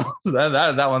Bottom Girls.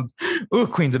 that one's,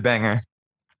 Queen's a banger.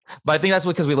 But I think that's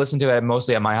because we listened to it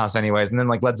mostly at my house anyways. And then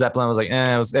like Led Zeppelin was like,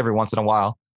 it was every once in a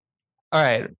while. All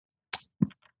right.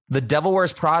 The Devil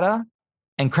Wears Prada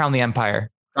and Crown the Empire.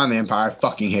 Crown the Empire.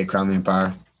 Fucking hate Crown the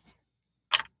Empire.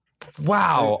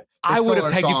 Wow. I would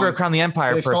have pegged you for a Crown the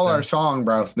Empire person. They stole our song,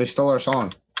 bro. They stole our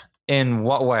song. In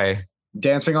what way?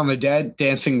 Dancing on the Dead.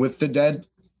 Dancing with the Dead.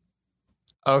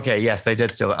 Okay. Yes, they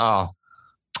did steal it. Oh,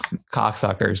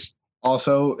 cocksuckers.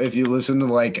 Also, if you listen to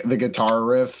like the guitar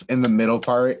riff in the middle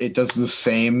part, it does the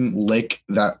same lick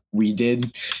that we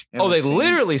did. Oh, they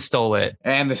literally stole it.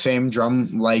 And the same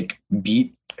drum like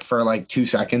beat for like 2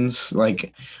 seconds.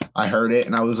 Like I heard it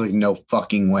and I was like, no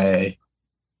fucking way.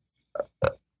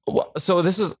 So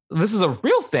this is a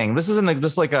real thing. This isn't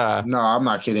just like a. No, I'm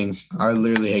not kidding. I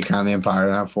literally hate Crown of the Empire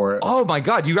and I'm for it. Oh my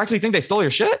God! You actually think they stole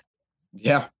your shit?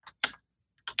 Yeah.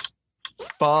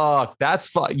 Fuck, that's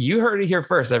fuck. You heard it here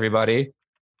first, everybody.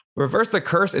 Reverse the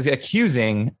Curse is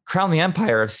accusing Crown the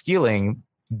Empire of stealing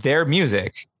their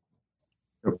music.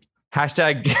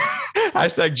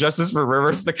 Hashtag justice for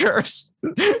Reverse the Curse.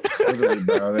 Literally,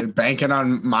 bro. They're banking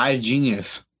on my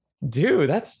genius. Dude,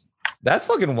 that's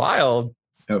fucking wild.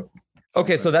 Yep.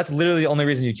 Okay, so that's literally the only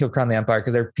reason you kill Crown the Empire,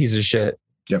 because they're pieces of shit.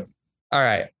 Yep. All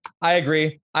right. I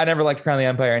agree. I never liked Crown the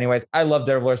Empire anyways. I love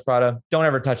Devil Wears Prada. Don't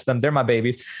ever touch them. They're my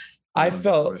babies. I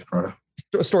felt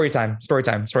story time.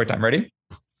 Ready?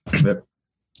 Yep.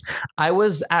 I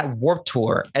was at Warped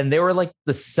Tour and they were like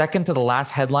the second to the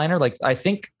last headliner. Like I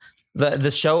think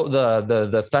the show,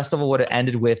 the festival would have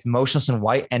ended with Motionless in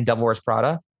White and Devil Wears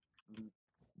Prada.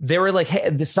 They were like,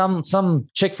 hey, some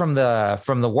chick from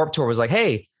the Warped Tour was like,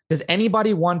 hey, does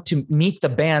anybody want to meet the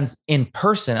bands in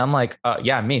person? I'm like,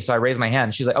 yeah, me. So I raised my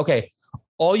hand. She's like, okay,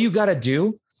 all you got to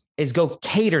do is go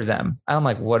cater them. And I'm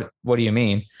like, what do you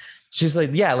mean? She's like,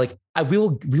 yeah, like we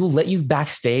will let you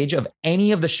backstage of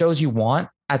any of the shows you want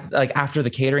at like after the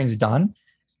catering's done.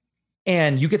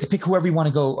 And you get to pick whoever you want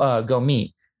to go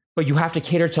meet, but you have to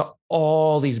cater to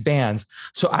all these bands.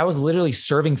 So I was literally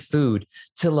serving food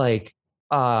to like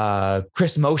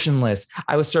Chris Motionless.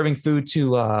 I was serving food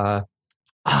to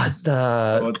what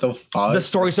the fuck? The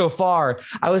Story So Far.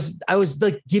 I was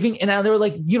like giving, and they were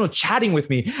like, chatting with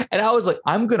me. And I was like,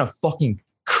 I'm going to fucking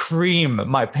cream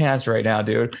my pants right now,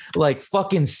 dude. Like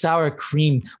fucking sour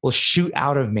cream will shoot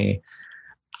out of me.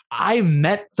 I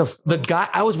met the guy.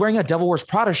 I was wearing a Devil Wears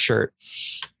Prada shirt,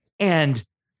 and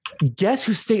guess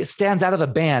who stands out of the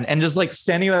band and just like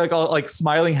standing there like all like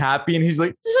smiling happy, and he's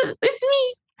like, it's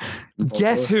me.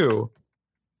 Guess who?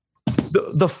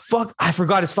 The fuck, I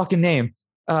forgot his fucking name.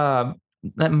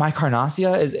 Mike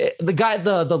Carnacia is the guy,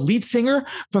 the lead singer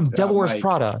from Devil Wears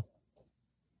Prada.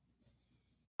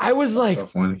 I was like,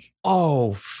 so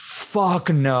oh,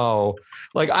 fuck no.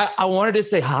 Like, I wanted to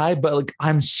say hi, but like,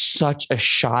 I'm such a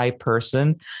shy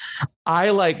person.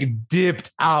 I like dipped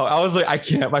out. I was like, I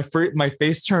can't. My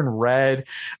face turned red.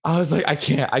 I was like, I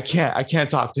can't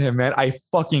talk to him, man. I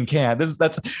fucking can't.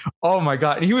 That's, oh my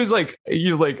God. And he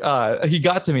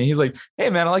got to me. He's like,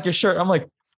 hey man, I like your shirt. I'm like,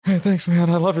 hey, thanks,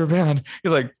 man. I love your band.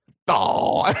 He's like,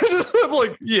 oh, I just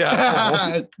like,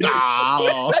 yeah.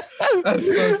 Oh, that's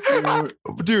so cute.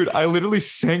 Dude, I literally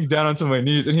sank down onto my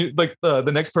knees, and he like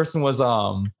the next person was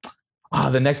from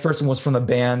the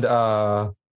band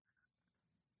 5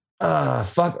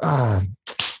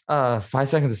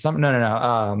 Seconds of Summer.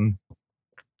 No.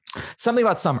 Something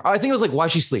about summer. I think it was like While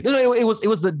She Sleeps. It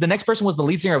was the next person was the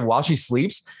lead singer of While She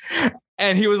Sleeps.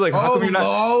 And he was like, how come you're not?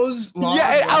 Laws,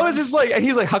 yeah, I was just like, and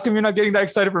he's like, how come you're not getting that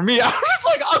excited for me? I was just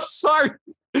like, I'm sorry.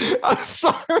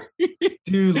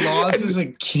 Dude, Laws is a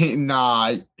kid.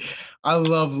 Nah, I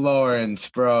love Lawrence,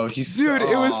 bro. Dude,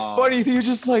 it was funny. He was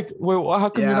just like, wait, how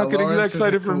come you're not getting that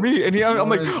excited for me? And I'm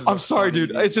like, I'm sorry, dude.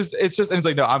 It's just, and he's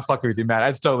like, no, I'm fucking with you, man.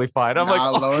 It's totally fine. I'm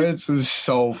like, Lawrence is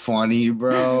so funny,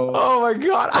 bro. Oh my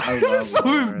God. I'm so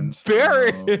embarrassed.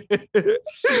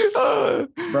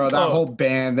 Bro, that whole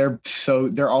band, they're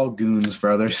all goons,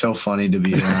 bro. They're so funny to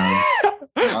be around.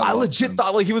 I legit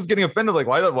thought like he was getting offended. Like,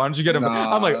 why don't you get him?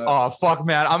 Nah. I'm like, oh fuck,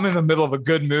 man. I'm in the middle of a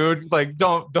good mood. Like,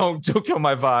 don't kill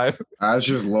my vibe. That's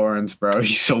just Lawrence, bro.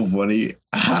 He's so funny.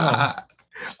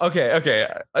 Okay.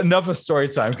 Enough of story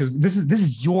time, because this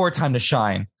is your time to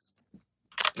shine.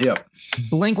 Yep.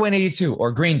 Blink-182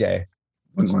 or Green Day.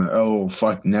 Oh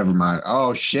fuck, never mind.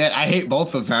 Oh shit, I hate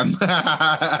both of them.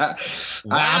 Wow.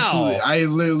 I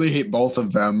literally hate both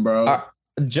of them, bro.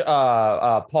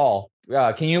 Paul.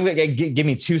 Can you give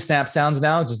me 2 snap sounds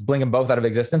now? Just blink them both out of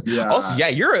existence. Yeah. Also, yeah,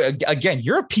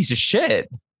 you're a piece of shit.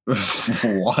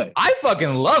 What? I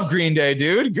fucking love Green Day,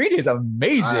 dude. Green Day is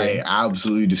amazing. I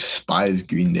absolutely despise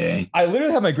Green Day. I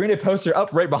literally have my Green Day poster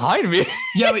up right behind me.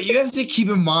 Yeah, but you have to keep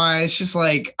in mind, it's just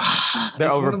like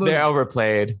they're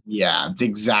overplayed. Yeah, that's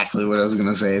exactly what I was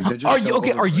gonna say.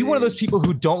 Are you one of those people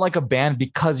who don't like a band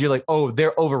because you're like, oh,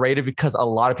 they're overrated because a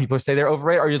lot of people say they're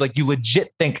overrated, or you're like, you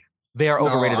legit think they are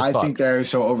overrated as fuck? I think they're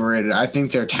so overrated. I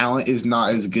think their talent is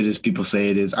not as good as people say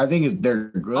it is. I think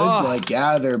they're good. Like,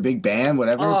 yeah, they're a big band,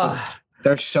 whatever. But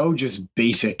they're so just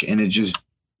basic, and it just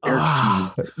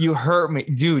irks me. You hurt me,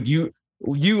 dude.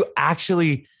 You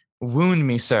actually wound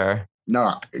me, sir.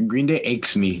 No, Green Day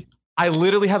aches me. I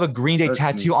literally have a Green Day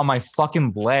tattoo on my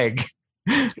fucking leg.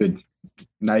 Good.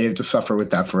 Now you have to suffer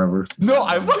with that forever. No,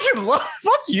 I fucking love.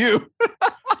 Fuck you.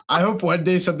 I hope one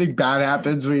day something bad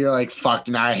happens where you're like, fuck,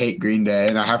 now I hate Green Day.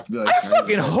 And I have to be like, I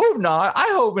fucking hope not. I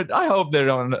hope they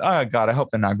don't. Oh God, I hope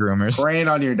they're not groomers. praying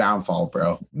on your downfall,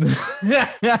 bro. All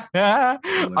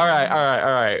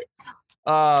right.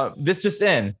 This just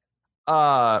in.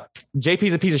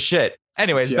 JP's a piece of shit.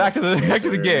 Anyways, Yeah. back to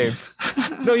the game.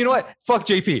 No, you know what? Fuck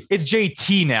JP. It's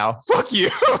JT now. Fuck you.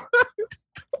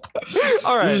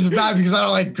 All right. It's bad because I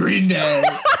don't like Green Day.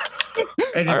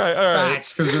 And it's All right.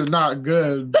 facts because they're not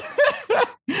good.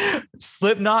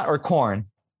 Slipknot or Korn?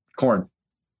 Corn.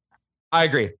 I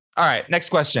agree. All right. Next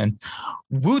question.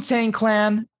 Wu-Tang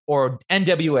Clan or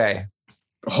NWA?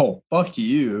 Oh, fuck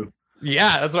you.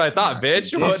 Yeah, that's what I thought,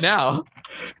 bitch. What now?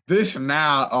 This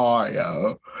now, oh,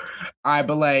 yo.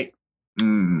 But like,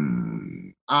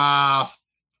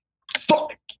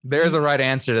 fuck. There's a right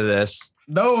answer to this.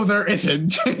 No, there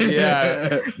isn't.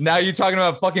 Yeah. Now you're talking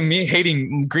about fucking me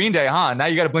hating Green Day, huh? Now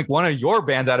you got to blink one of your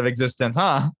bands out of existence,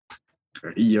 huh?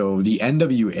 Yo, the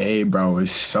NWA, bro,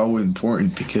 is so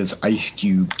important because Ice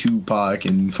Cube, Tupac,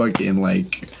 and fucking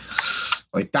like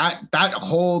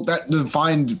that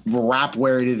defined rap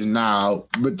where it is now.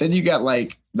 But then you got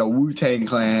like the Wu-Tang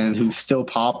Clan who's still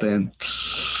popping.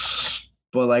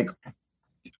 But like,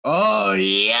 oh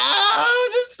yeah,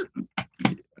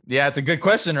 Yeah, it's a good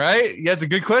question, right? Yeah, it's a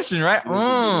good question, right?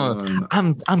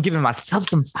 I'm giving myself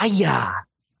some fire.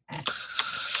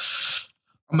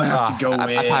 I'm gonna have to go I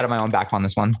with. patted my own back on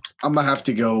this one. I'm gonna have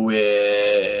to go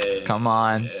with. Come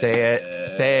on, say it.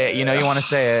 Say it. You know you want to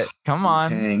say it. Come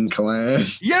on. Wu-Tang Clan.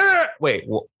 Yeah. Wait,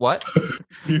 what?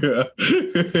 Yeah.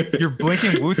 You're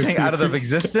blinking Wu-Tang out of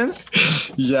existence?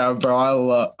 Yeah, bro. I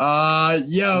love.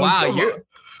 Yo. Wow, come you're. on.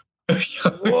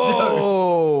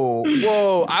 Whoa.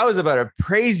 I was about to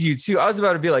praise you too. I was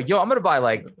about to be like, yo, I'm going to buy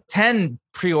like 10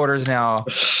 pre-orders now.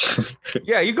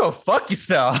 Yeah, you go fuck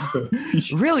yourself.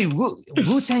 Really?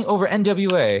 Wu-Tang over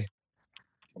NWA.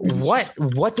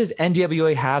 What does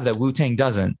NWA have that Wu-Tang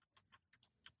doesn't?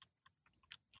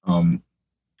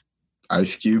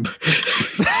 Ice Cube.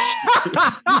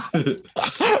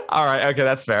 All right. Okay.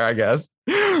 That's fair, I guess.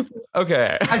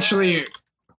 Okay. Actually,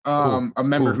 a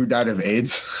member who died of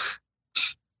AIDS.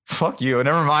 Fuck you.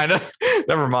 Never mind.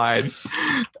 Never mind.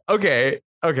 Okay.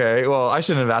 Well, I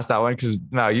shouldn't have asked that one because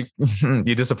no, you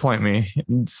you disappoint me,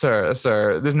 sir.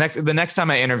 The next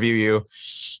time I interview you,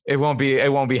 it won't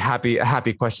be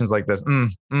happy questions like this.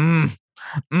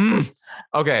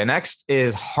 Okay. Next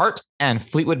is Heart and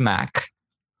Fleetwood Mac.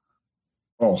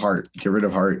 Oh, Heart. Get rid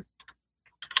of Heart.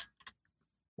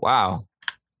 Wow.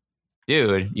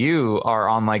 Dude, you are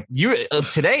on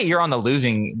today you're on the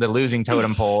losing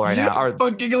totem pole right now. Or,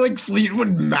 fucking like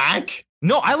Fleetwood Mac.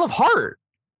 no, I love Heart.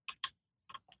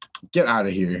 Get out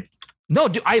of here. No,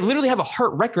 dude, I literally have a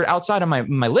Heart record outside of my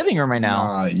living room right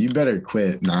now. You better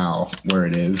quit now where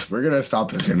it is. We're gonna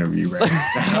stop this interview right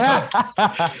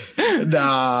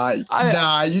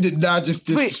now. You did not just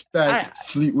disrespect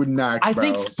Fleetwood Mac. I bro.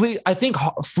 think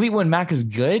Fleetwood Mac is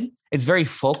good. It's very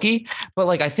folky, but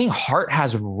like I think Heart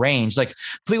has range. Like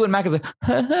Fleetwood Mac is like,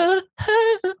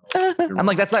 I'm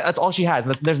like that's all she has.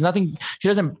 There's nothing. She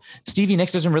doesn't. Stevie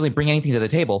Nicks doesn't really bring anything to the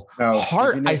table. No,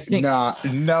 Heart, I think. No.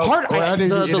 Heart,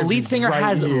 the lead singer right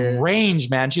has here. range,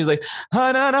 man. She's like,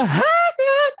 I'm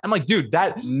like, dude,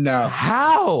 that No,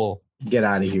 how? get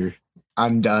out of here.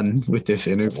 I'm done with this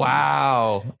interview.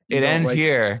 Wow, it ends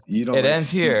here. You don't. It ends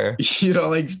here. You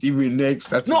don't like Stevie Nicks.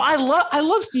 That's No, I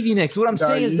love Stevie Nicks. What I'm No,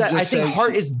 saying is you that I just think said-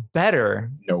 Heart is better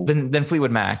no, than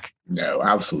Fleetwood Mac. no,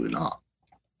 absolutely not.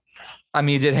 I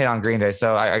mean, you did hate on Green Day,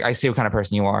 so I see what kind of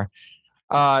person you are.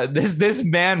 This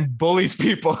man bullies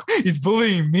people. He's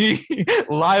bullying me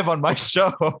live on my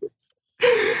show. All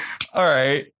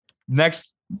right,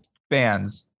 next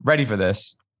bands. Ready for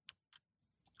this?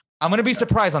 I'm gonna be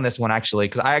surprised on this one actually,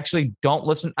 because I actually don't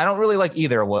listen. I don't really like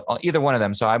either one of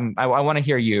them. So I want to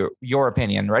hear your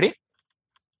opinion. Ready?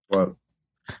 What?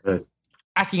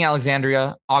 Asking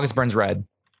Alexandria, August Burns Red.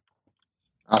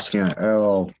 Asking.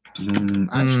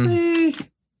 Actually.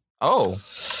 Oh.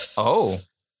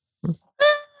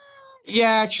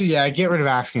 Yeah, get rid of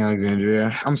Asking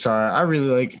Alexandria. I'm sorry. I really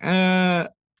like.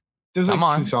 There's Come like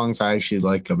on. 2 songs I actually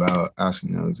like about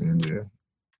Asking Alexandria.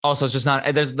 Also, it's just not.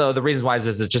 There's the reason why is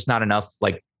it's just not enough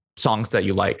like songs that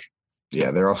you like.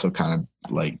 Yeah, they're also kind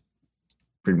of like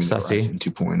Bring Me the Sussy. Horizon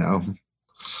 2.0.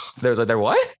 They're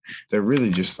what? They're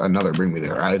really just another Bring Me the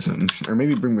Horizon, or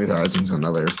maybe Bring Me the Horizon's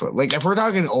another. But like, if we're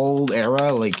talking old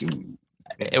era, like,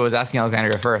 It was Asking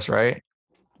Alexandria first, right?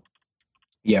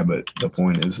 yeah. But the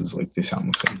point is like they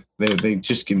sound the same. They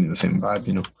just give me the same vibe,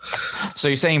 you know. So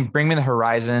you're saying Bring Me the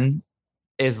Horizon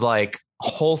is like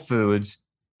Whole Foods,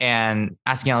 and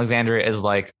Asking Alexandria is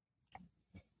like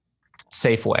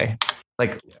safe way,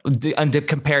 like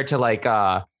compared to like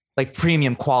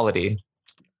premium quality.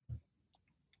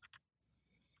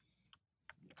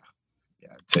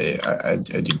 Yeah, I'd say I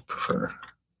do prefer.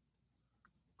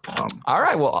 All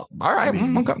right. Well, all right.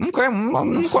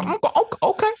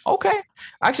 Okay.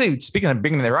 Actually, speaking of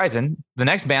Bring Me the Horizon, the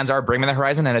next bands are Bring Me the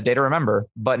Horizon and A Day to Remember.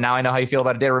 But now I know how you feel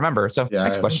about A Day to Remember. So Yeah,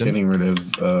 next question. Getting rid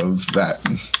of that.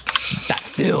 That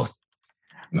filth.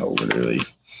 No, literally.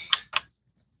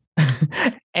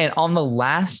 And on the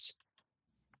last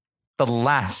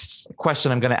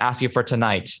question I'm going to ask you for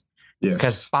tonight, Yes.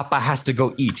 because Papa has to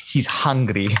go eat. He's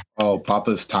hungry. Oh,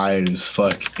 Papa's tired as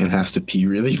fuck and has to pee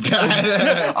really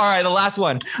bad. All right, the last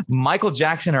one. Michael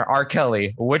Jackson or R.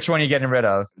 Kelly? Which one are you getting rid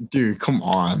of? Dude, come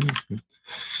on.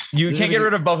 You can't get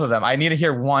rid of both of them. I need to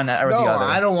hear one or the other.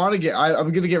 I don't want to get.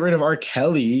 I'm gonna get rid of R.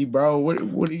 Kelly, bro. What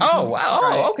do you? Oh, wow.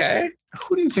 Oh, okay.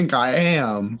 Who do you think I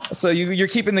am? So you're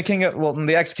keeping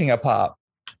the ex-king of pop.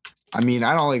 I mean,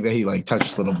 I don't like that he like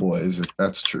touched little boys. If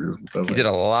that's true, but He did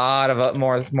a lot of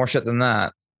more shit than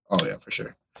that. Oh yeah, for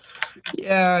sure.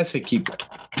 Yeah, I say keep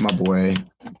my boy.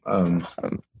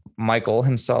 Michael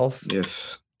himself.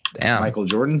 Yes. Damn. Michael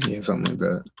Jordan. Yeah, something like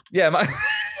that. Yeah.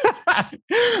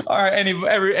 All right.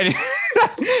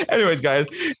 Anyways, guys,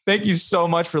 thank you so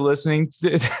much for listening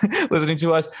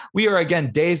to us. We are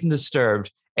again Dazed and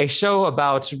Disturbed, a show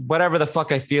about whatever the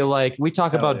fuck I feel like. We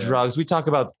talk about drugs. We talk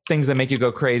about things that make you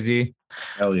go crazy.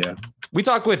 Hell yeah. We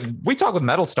talk with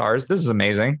metal stars. This is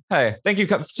amazing. Hey, thank you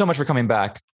so much for coming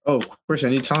back. Oh, of course,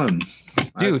 anytime.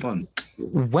 Dude,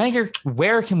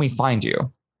 where can we find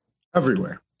you?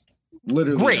 Everywhere.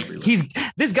 Literally. Great. Everywhere.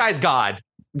 This guy's God.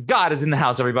 God is in the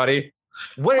house, everybody.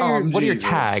 What are your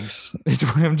tags?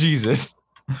 I'm Jesus.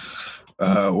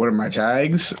 What are my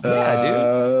tags? Yeah,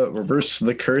 dude. Reverse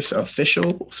the Curse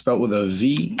official, spelled with a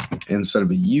V instead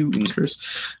of a U in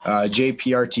curse.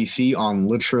 JPRTC on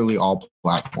literally all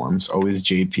platforms. Always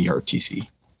JPRTC.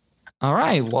 All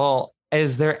right. Well,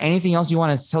 is there anything else you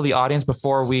want to tell the audience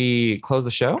before we close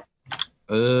the show?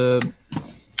 I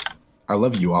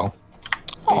love you all.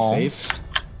 Stay safe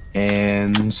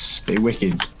and stay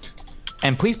wicked.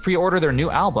 And please pre-order their new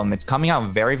album. It's coming out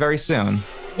very, very soon.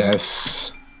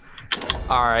 Yes.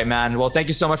 All right, man. Well, thank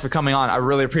you so much for coming on. I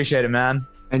really appreciate it, man.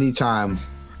 Anytime.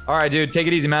 All right, dude. Take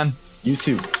it easy, man. You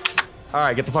too. All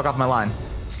right. Get the fuck off my line.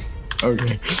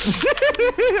 Okay.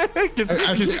 I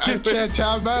can't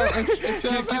tap out. I can't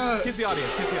tap out. Kiss the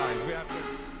audience. Kiss the audience. We have to.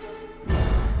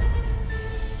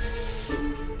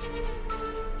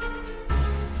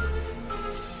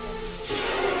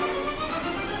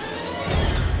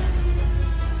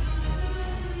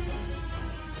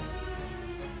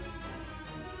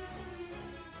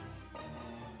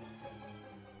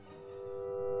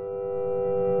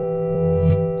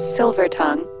 Silver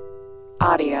Tongue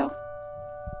Audio.